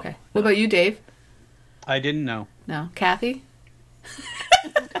 Oh, okay. What about you, Dave? I didn't know. No, Kathy.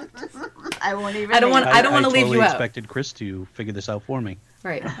 I won't even. I don't want to leave totally you out. Expected Chris to figure this out for me.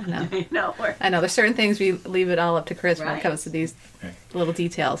 Right. No. I know. There's certain things we leave it all up to Chris when it comes to these little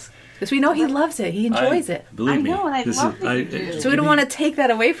details. Because we know he loves it. He enjoys it. Believe me. I know, and I love it. So we don't want to take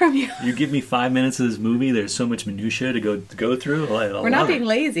that away from you. You give me 5 minutes of this movie, there's so much minutia to go through. We're not being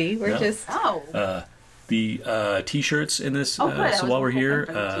lazy. We're just... The T-shirts in this, so while we're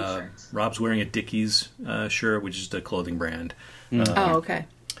here, Rob's wearing a Dickies shirt, which is the clothing brand. okay.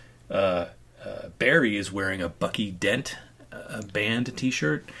 Barry is wearing a Bucky Dent band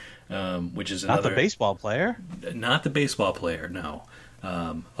T-shirt, which is another... Not the baseball player? Not the baseball player, no.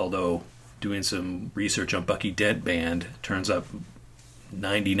 Although doing some research on Bucky Dent band, turns up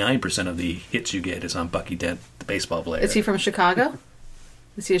 99% of the hits you get is on Bucky Dent, the baseball player. Is he from Chicago?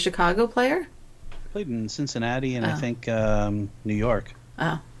 Is he a Chicago player? Played in Cincinnati and I think New York. Oh.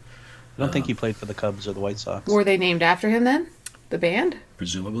 I don't think he played for the Cubs or the White Sox. Were they named after him then? The band?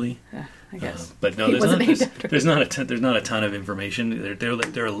 Presumably. Yeah, I guess. But no, there's not a ton of information.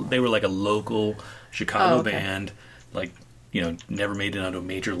 They were like a local Chicago band, like never made it onto a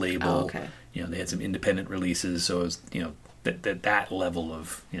major label. Oh, okay. They had some independent releases, so it was that level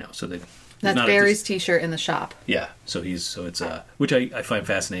of so they. That's Barry's T-shirt in the shop. Yeah, so it's which I find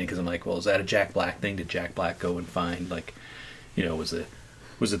fascinating because I'm like, well, is that a Jack Black thing? Did Jack Black go and find was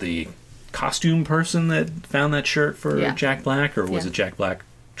it the costume person that found that shirt for Jack Black, or was it Jack Black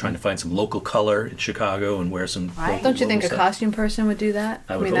trying to find some local color in Chicago and wear some? Right. Don't you think a costume person would do that?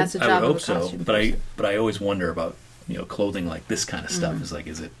 I mean, that's the job of a costume person. But I always wonder about clothing like this kind of stuff. Is like,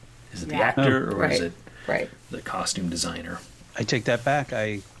 is it the actor or is it the costume designer? I take that back.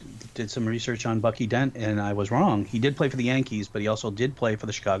 I did some research on Bucky Dent, and I was wrong. He did play for the Yankees, but he also did play for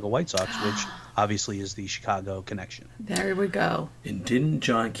the Chicago White Sox, which obviously is the Chicago connection. There we go. And didn't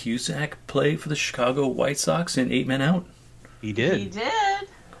John Cusack play for the Chicago White Sox in 8 Men Out? He did. He did.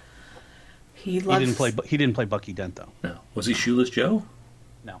 He didn't play Bucky Dent though. No. Was he Shoeless Joe?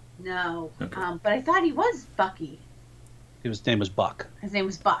 No. Okay. But I thought he was Bucky. His name was Buck. His name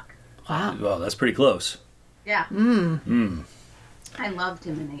was Buck. Wow. Well, that's pretty close. Yeah. Mm. I loved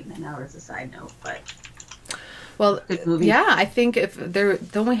him in 8 Men Out as a side note, but good movie. Yeah, I think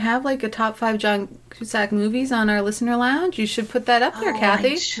don't we have like a top 5 John Cusack movies on our listener lounge? You should put that up there,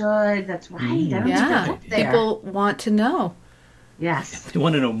 Kathy. I should. That's right. I don't think it's up there. People want to know. Yes. They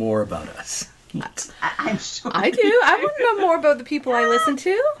want to know more about us. I'm sure. I do. I want to know more about the people I listen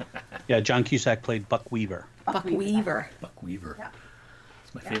to. Yeah, John Cusack played Buck Weaver. Buck Weaver. Buck Weaver. Yeah.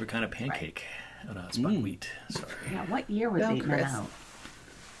 It's my favorite kind of pancake. Oh, no, it's buckwheat. Sorry. Yeah, what year was 8 Men Out?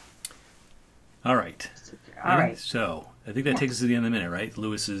 All right. All right. So, I think that takes us to the end of the minute, right?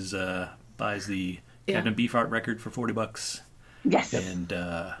 Lewis buys the Captain Beefheart record for $40. Yes. And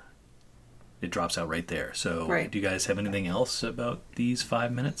it drops out right there. So Right. do you guys have anything else about these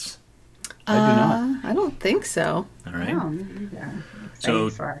 5 minutes? I do not. I don't think so. All right. Oh, me neither. So-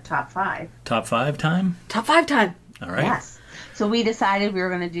 Excited for our top 5. Top 5 time? Top 5 time. All right. Yes. So we decided we were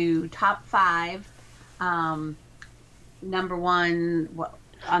going to do top 5, number 1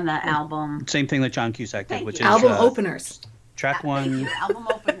 on the album. Same thing that John Cusack did, Thank which you. is Album openers. track one, Album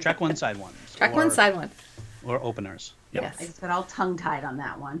opener. track one, side one, Track or, 1, side 1. or openers. Yep. I Yes. just got all tongue-tied on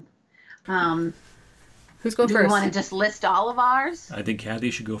that one. Who's going Do we first? want to just list all of ours? I think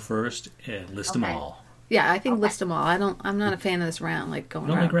Kathy should go first and list them Okay. all. Yeah, I think list them all. I'm not a fan of this round, like going You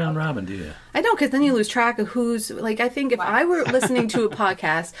don't around. like round robin, do you? I don't, because then you lose track of who's, like, I think if I were listening to a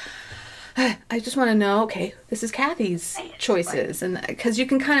podcast, I just want to know, okay, this is Kathy's choices. And because you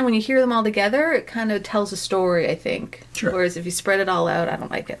can kind of, when you hear them all together, it kind of tells a story, I think. Sure. Whereas if you spread it all out, I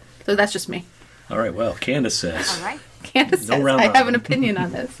don't like it. So that's just me. All right, well, Candace says. All right. Candace No says, round I have robin. an opinion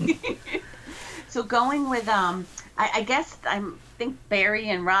on this. So going with, I guess I think Barry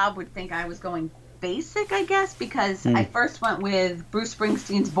and Rob would think I was going basic, I guess, because I first went with Bruce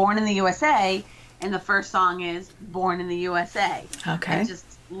Springsteen's Born in the USA, and the first song is Born in the USA. Okay. I just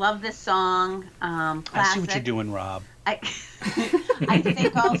love this song. Classic. I see what you're doing, Rob. I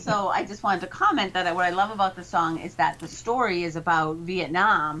think also, I just wanted to comment that what I love about the song is that the story is about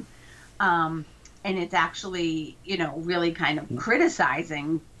Vietnam, and it's actually, really kind of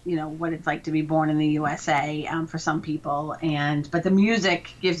criticizing, what it's like to be born in the USA for some people. But the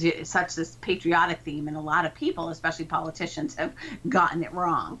music gives you such this patriotic theme, and a lot of people, especially politicians, have gotten it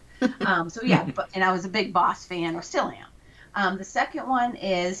wrong. And I was a big Boss fan, or still am. The second one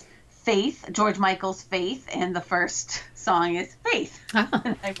is Faith, George Michael's Faith, and the first song is Faith.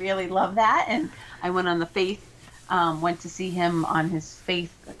 I really love that, and I went on the Faith, went to see him on his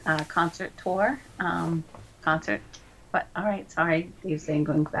Faith concert tour. But all right, sorry, Dave's saying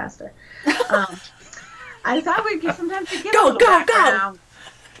going faster. I thought we'd give some time to get Go. background.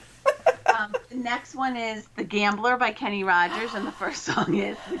 The next one is The Gambler by Kenny Rogers, and the first song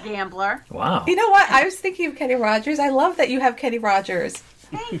is The Gambler. Wow. You know what? I was thinking of Kenny Rogers. I love that you have Kenny Rogers.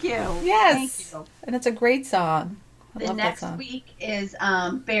 Thank you. Yes. Thank you. And it's a great song. I The love that next song. week is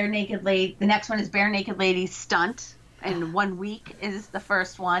Bare Naked Lady. The next one is Bare Naked Lady Stunt, and 1 week is the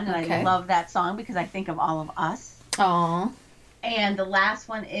first one, and Okay. I love that song because I think of all of us. Aw. And the last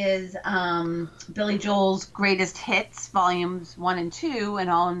one is Billy Joel's Greatest Hits, Volumes 1 and 2, and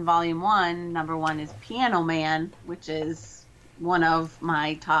all in Volume 1. Number 1 is Piano Man, which is one of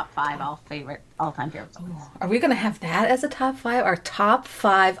my top 5 all-time favorite songs. Are we going to have that as a top 5? Our top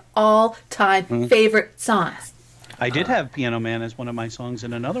 5 all-time favorite songs. I did have Piano Man as one of my songs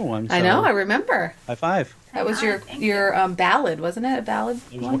in another one. I so know, I remember. High five. That was Thank your ballad, wasn't it? A ballad?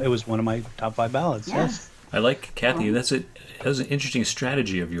 It was one of my top 5 ballads. Yes. I like, Kathy, that was an interesting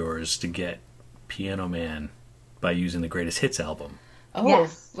strategy of yours to get Piano Man by using the Greatest Hits album. Oh,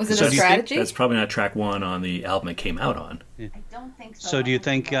 Yes. was it So a do you think strategy? That's probably not track 1 on the album it came out on. I don't think so. So do you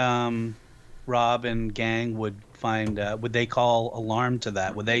think Rob and gang would find would they call alarm to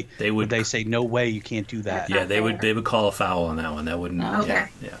that? Would they They would- would they say no way, you can't do that? Yeah, they would call a foul on that one. That wouldn't. Okay.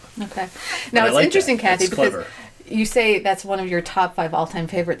 Yeah. Okay. Now I it's like interesting, that. Kathy, That's because clever. you say that's one of your top 5 all-time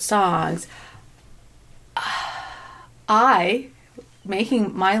favorite songs.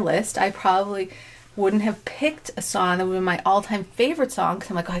 Making my list, I probably wouldn't have picked a song that would be my all-time favorite song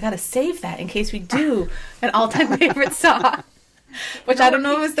because I'm like, oh, I got to save that in case we do an all-time favorite song. Which I don't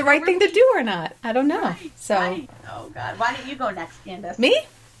know if it's the right thing to do or not. I don't know. So Right. Oh, God. Why don't you go next, Candace? me?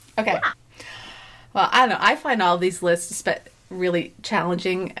 Okay. Well, I don't know. I find all these lists really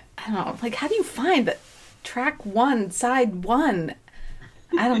challenging. I don't know. Like, how do you find that track 1, side 1?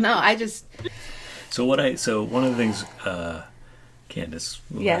 I don't know. So one of the things, Candace,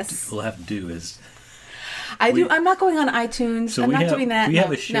 we'll have to do is I'm not going on iTunes. I'm not doing that. We No,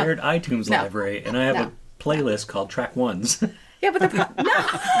 have a shared no. iTunes No. library, and I have No. a playlist called Track Ones. Yeah, but no,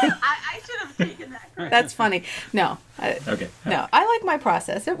 I should have taken that. that's funny. No. Okay. No, I like my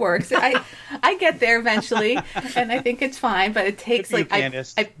process. It works. I get there eventually, and I think it's fine. But it takes Good for like you,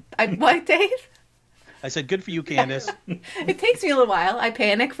 Candace. what, Dave? I said good for you, Candace. It takes me a little while. I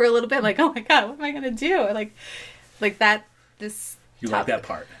panic for a little bit. Like, oh my god, what am I gonna do? Like that. This. You like that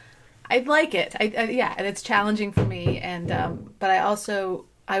part? I like it. Yeah, and it's challenging for me. And but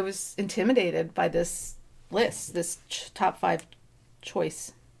I was intimidated by this list, this top 5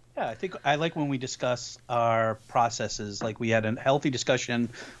 choice. Yeah, I think I like when we discuss our processes. Like we had a healthy discussion,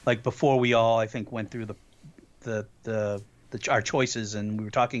 like before we all, I think, went through our choices, and we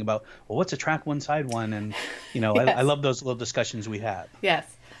were talking about, well, what's a track 1, side 1, and Yes. I love those little discussions we have. Yes.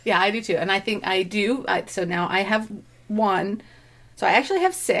 Yeah, I do too. And I think I do. So now I have one. So I actually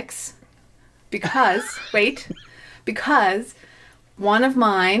have 6 because, because one of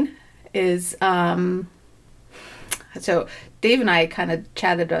mine is, so Dave and I kind of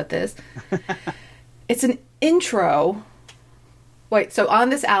chatted about this. It's an intro. Wait, so on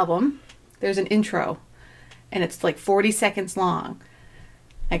this album, there's an intro, and it's like 40 seconds long.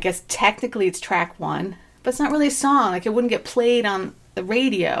 I guess technically it's track 1, but it's not really a song. Like, it wouldn't get played on the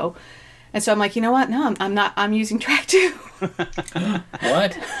radio. And so I'm like, you know what? No, I'm not. I'm using track 2.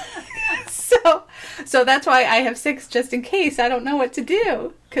 What? So that's why I have 6, just in case. I don't know what to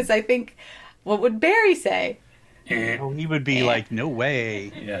do, because I think, what would Barry say? Oh, he would be like, no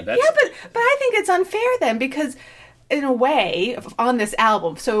way. Yeah, but I think it's unfair then, because in a way, on this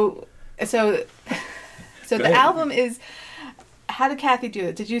album, so the album is, how did Kathy do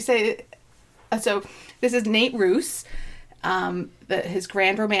it? Did you say, so this is Nate Ruess, his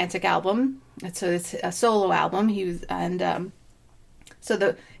Grand Romantic album. So it's a solo album. So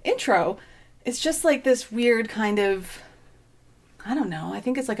the intro is just like this weird kind of, I don't know, I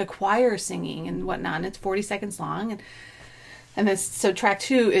think it's like a choir singing and whatnot, and it's 40 seconds long, and this, so track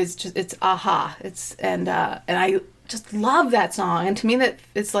 2 is just, it's Aha. And I just love that song, and to me that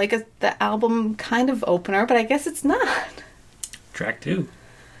it's like the album kind of opener, but I guess it's not. Track 2.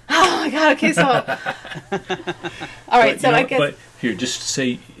 Oh my god, okay, so all right, so I guess, but here, just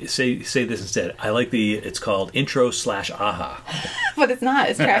say this instead. I like it's called intro/aha. But it's not,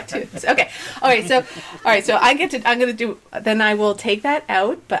 it's track 2. Okay, so I'm gonna do, then I will take that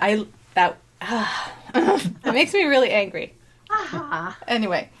out, but that makes me really angry.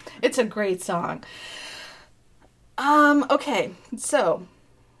 Anyway, it's a great song. Okay, so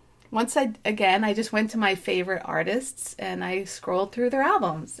once I just went to my favorite artists and I scrolled through their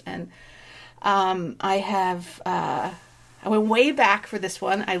albums, and I went way back for this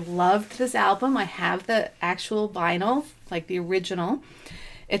one. I loved this album. I have the actual vinyl, like the original.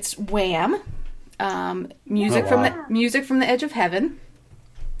 It's Wham! Music from the Edge of Heaven,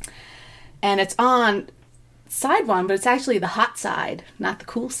 and it's on side 1, but it's actually the hot side, not the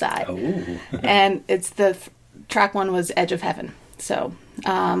cool side. Oh. And it's track 1 was Edge of Heaven. So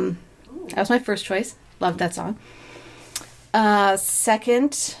that was my first choice. Loved that song.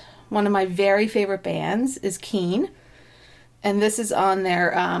 Second, one of my very favorite bands is Keane. And this is on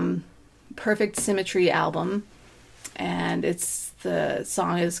their Perfect Symmetry album. And the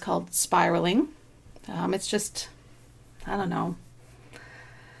song is called Spiraling. It's just, I don't know.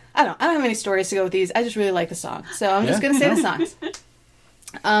 I don't have any stories to go with these. I just really like the song. So I'm just going to say the songs.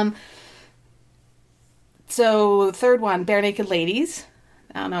 So third one, Bare Naked Ladies.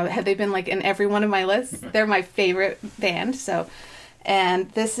 I don't know, have they been like in every one of my lists? They're my favorite band. So, and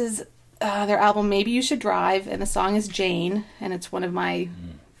this is their album Maybe You Should Drive, and the song is Jane, and it's one of my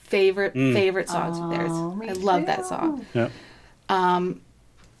favorite songs of theirs. I love that song. Yeah. And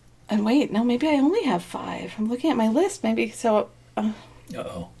wait, no, maybe I only have 5. I'm looking at my list. Maybe so.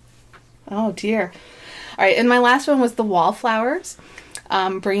 Uh-oh. Oh dear. All right, and my last one was the Wallflowers,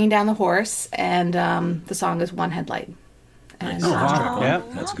 Bringing Down the Horse, and the song is One Headlight. And, Nice. Yeah.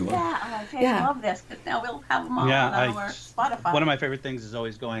 That's a good one. I love this, because now we'll have them all on our Spotify. One of my favorite things is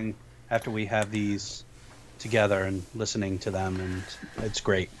always going after we have these together and listening to them, and it's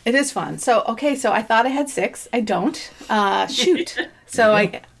great. It is fun. So, okay, so I thought I had 6. I don't. Shoot. So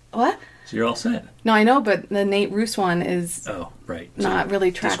what? So you're all set. No, I know, but the Nate Ruess one is right. not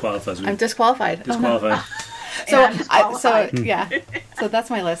really tracked. Disqualifies me. I'm disqualified. Disqualified. So that's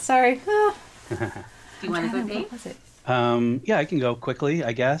my list. Sorry. Do you want to go, Dave? What was it? Yeah, I can go quickly,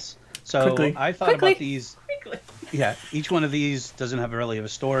 I guess. So I thought about these. Yeah, each one of these doesn't have really of a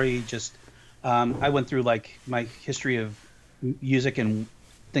story. Just I went through like my history of music and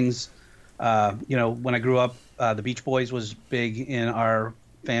things. When I grew up, the Beach Boys was big in our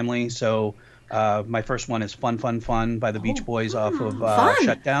family. So my first one is "Fun, Fun, Fun" by the Beach Boys off of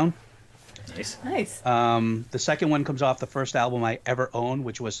Shutdown. Nice. The second one comes off the first album I ever owned,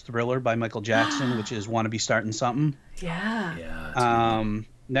 which was Thriller by Michael Jackson, which is "Wanna Be Starting Something." Yeah.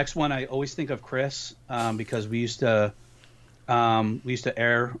 Next one, I always think of Chris because we used to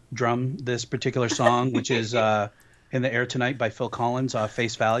air drum this particular song, which is "In the Air Tonight" by Phil Collins off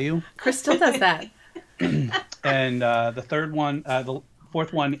Face Value. Chris still does that. And the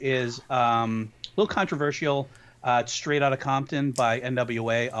fourth one is a little controversial. It's "Straight Outta Compton" by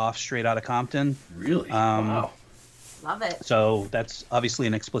NWA off Straight Outta Compton. Really? Wow. Love it. So that's obviously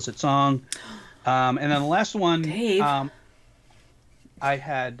an explicit song. And then the last one, Dave. I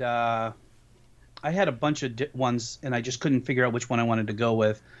had a bunch of ones, and I just couldn't figure out which one I wanted to go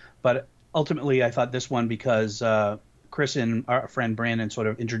with. But ultimately, I thought this one because Chris and our friend Brandon sort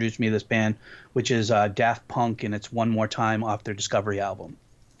of introduced me to this band, which is Daft Punk, and it's One More Time off their Discovery album.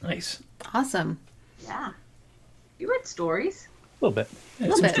 Nice. Awesome. Yeah. You read stories. A little bit.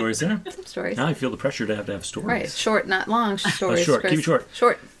 Yeah, some stories there. Some stories. Now I feel the pressure to have stories. Right. Short, not long stories. Short. Chris. Keep it short.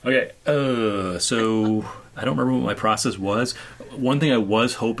 Short. Okay. So I don't remember what my process was. One thing I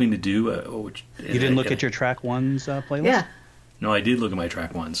was hoping to do. Which, you didn't look at your track ones playlist? Yeah. No, I did look at my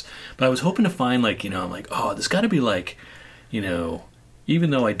track ones, but I was hoping to find I'm like, oh, there's got to be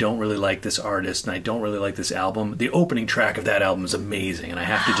even though I don't really like this artist and I don't really like this album, the opening track of that album is amazing, and I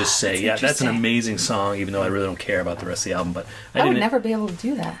have to just say, that's an amazing song, even though I really don't care about the rest of the album. But I would never be able to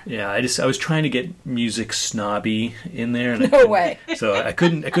do that. Yeah, I was trying to get music snobby in there, and no way. So I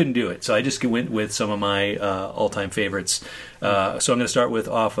couldn't do it. So I just went with some of my all-time favorites. So I'm going to start with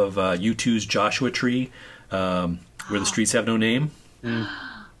off of U2's Joshua Tree, Where the Streets Have No Name.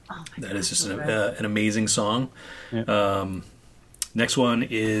 That is just an amazing song. Yeah. Next one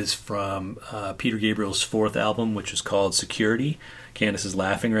is from Peter Gabriel's fourth album, which is called Security. Candace is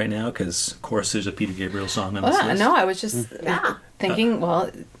laughing right now because, of course, there's a Peter Gabriel song on this list. No, I was just thinking,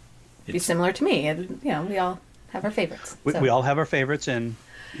 it'd be similar to me. And, we all have our favorites. We all have our favorites, and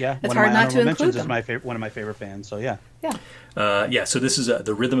it's one hard of my not to mentions include them. is one of my favorite bands. So yeah. Yeah. So this is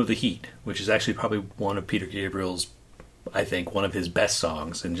The Rhythm of the Heat, which is actually probably one of Peter Gabriel's, I think, one of his best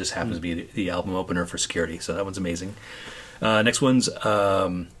songs, and just happens to be the album opener for Security. So that one's amazing. Next one's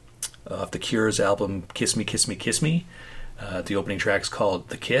off The Cure's album Kiss Me, Kiss Me, Kiss Me. The opening track's called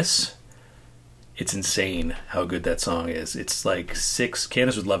The Kiss. It's insane how good that song is. It's like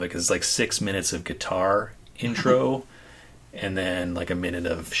Candace would love it because it's like 6 minutes of guitar intro and then like a minute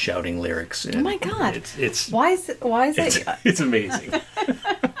of shouting lyrics. And oh my God. It's why is it? It's amazing.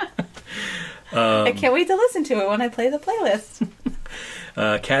 I can't wait to listen to it when I play the playlist.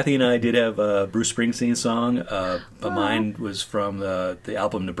 Kathy and I did have a Bruce Springsteen song, but mine was from the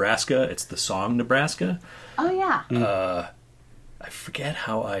album Nebraska. It's the song Nebraska. Oh, yeah. I forget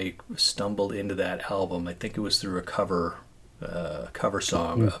how I stumbled into that album. I think it was through a cover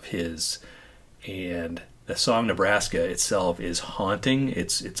song of his. And the song Nebraska itself is haunting.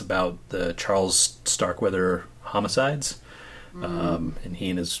 It's about the Charles Starkweather homicides. And he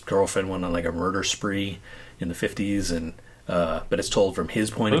and his girlfriend went on like a murder spree in the 50s, and but it's told from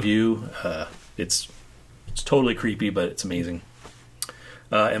his point of view. It's totally creepy, but it's amazing.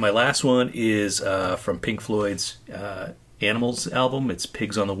 And my last one is from Pink Floyd's Animals album. It's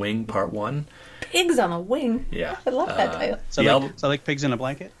Pigs on the Wing, Part 1. Pigs on the Wing? Yeah. I love that title. So like Pigs in a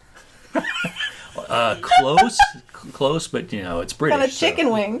Blanket? Close, but it's British. On a chicken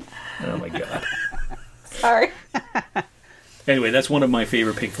wing. Oh my God. Sorry. Anyway, that's one of my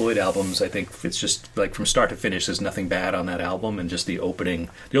favorite Pink Floyd albums. I think it's just like from start to finish, there's nothing bad on that album, and just the opening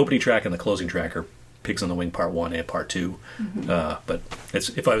track and the closing track are Pigs on the Wing Part 1 and Part 2. But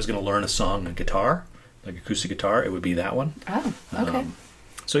if I was going to learn a song on guitar, like acoustic guitar, it would be that one. Oh, okay.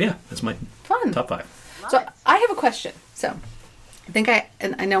 So yeah, that's my top 5. So I have a question. So I think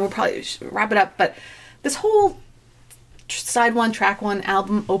I know we'll probably should wrap it up, but this whole side one, track one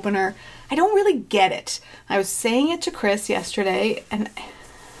album opener, I don't really get it. I was saying it to Chris yesterday, and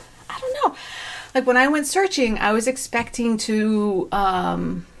I don't know. Like when I went searching, I was expecting to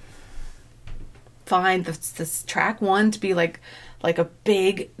find this track one to be like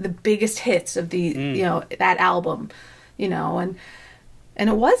the biggest hits of the that album, and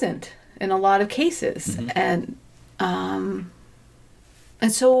it wasn't in a lot of cases, and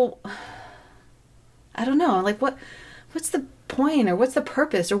so I don't know, like what's the point, or what's the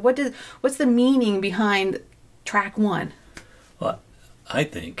purpose, or what's the meaning behind track one? Well, I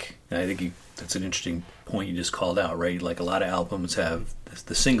think that's an interesting point you just called out, right? Like a lot of albums have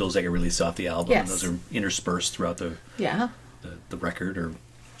the singles that get released off the album. Yes. And those are interspersed throughout the record or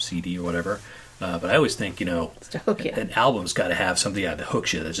CD or whatever. But I always think, to hook you. An album's got to have something that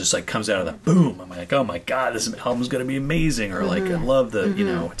hooks you, that just like comes out of the boom. I'm like, oh my God, this album's going to be amazing. Or like, I love the,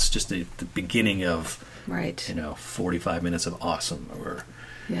 it's just the beginning of, right. 45 minutes of awesome. Or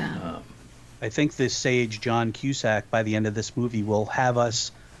I think this sage John Cusack by the end of this movie will have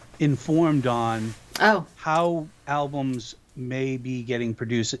us informed on how albums may be getting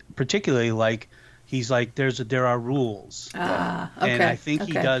produced, particularly like he's like there are rules. Okay. And I think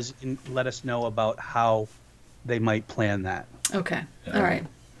he does let us know about how they might plan that. Okay. All right.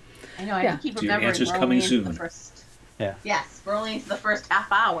 I know. I keep remembering. Your answer's coming soon. Yes, we're only into the first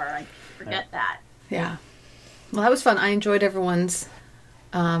half hour. I forget that. Yeah. Well, that was fun. I enjoyed everyone's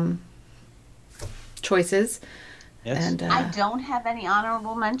choices. Yes. And I don't have any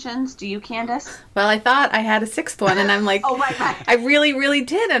honorable mentions. Do you, Candace? Well, I thought I had a sixth one, and I'm like, oh, right. I really, really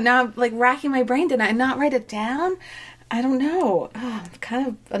did. And now I'm like racking my brain. Did I not write it down? I don't know. Oh, I'm kind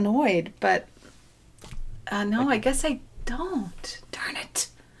of annoyed, but no, I guess I don't. Darn it.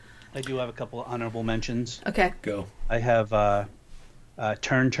 I do have a couple of honorable mentions. Okay. Go. I have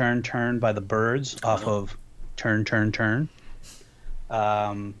Turn, Turn, Turn by the Byrds off of Turn, Turn, Turn.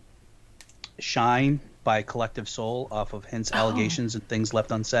 Shine by Collective Soul off of Hints, Allegations, and Things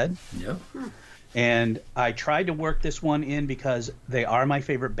Left Unsaid. Yeah. And I tried to work this one in because they are my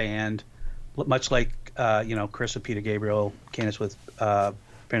favorite band, much like Chris with Peter Gabriel, Candace with Bare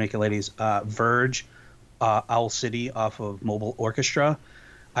Naked Ladies, Verge, Owl City off of Mobile Orchestra.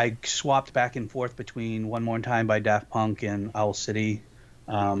 I swapped back and forth between One More Time by Daft Punk and Owl City,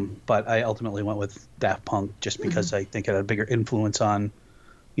 but I ultimately went with Daft Punk just because I think it had a bigger influence on,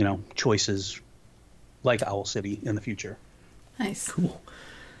 choices like Owl City in the future. Nice. Cool.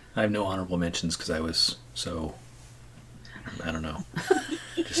 I have no honorable mentions because I was so, I don't know,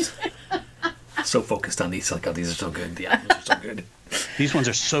 just so focused on these. Like, oh, these are so good. The albums are so good. These ones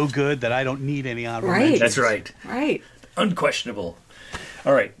are so good that I don't need any honorable mentions. That's right. Right. Unquestionable.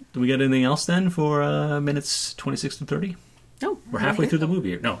 All right. Do we got anything else then for minutes 26 to 30? No. We're halfway through the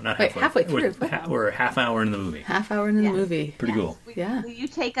movie. No, not halfway. Wait, halfway through. We're a half hour in the movie. Half hour into the movie. Pretty cool. Yeah. Will you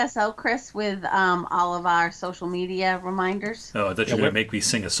take us out, Chris, with all of our social media reminders? Oh, I thought you were going to make me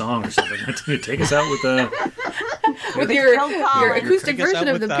sing a song or something. Take us out with with your Phil acoustic Take us version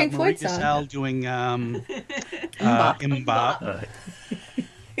out of the with, Pink Floyd Marie song. DeSalle doing Mbop.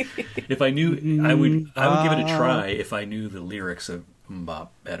 If I knew, I would give it a try if I knew the lyrics of Mbop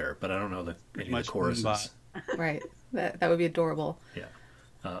better, but I don't know any of the choruses. Mbop. Right. That would be adorable. Yeah.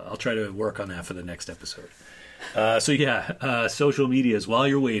 I'll try to work on that for the next episode. Social medias while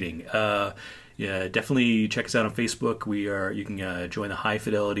you're waiting. Definitely check us out on Facebook. You can join the High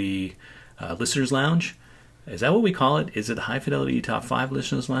Fidelity Listeners Lounge. Is that what we call it? Is it the High Fidelity Top 5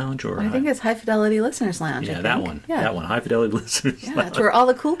 Listeners Lounge? Or I think it's High Fidelity Listeners Lounge. Yeah, that one. Yeah. That one. High Fidelity Listeners Lounge. That's where all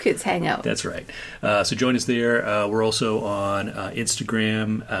the cool kids hang out. That's right. So join us there. We're also on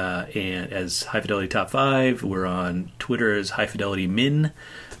Instagram and as High Fidelity Top 5. We're on Twitter as High Fidelity Min.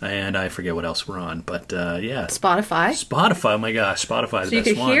 And I forget what else we're on. But yeah. Spotify. Oh my gosh. Spotify is the best one. So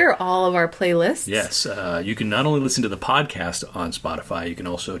you can hear all of our playlists. Yes. You can not only listen to the podcast on Spotify, you can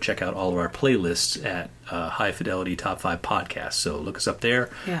also check out all of our playlists at High Fidelity Top 5 Podcast. So look us up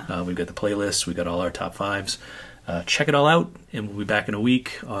there. Yeah. We've got the playlists. We've got all our top 5s. Check it all out. And we'll be back in a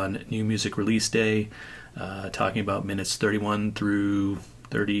week on New Music Release Day, talking about minutes 31 through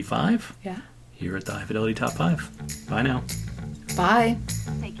 35. Yeah. Here at the High Fidelity Top 5. Bye now. Bye.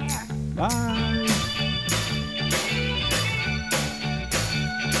 Take care. Bye.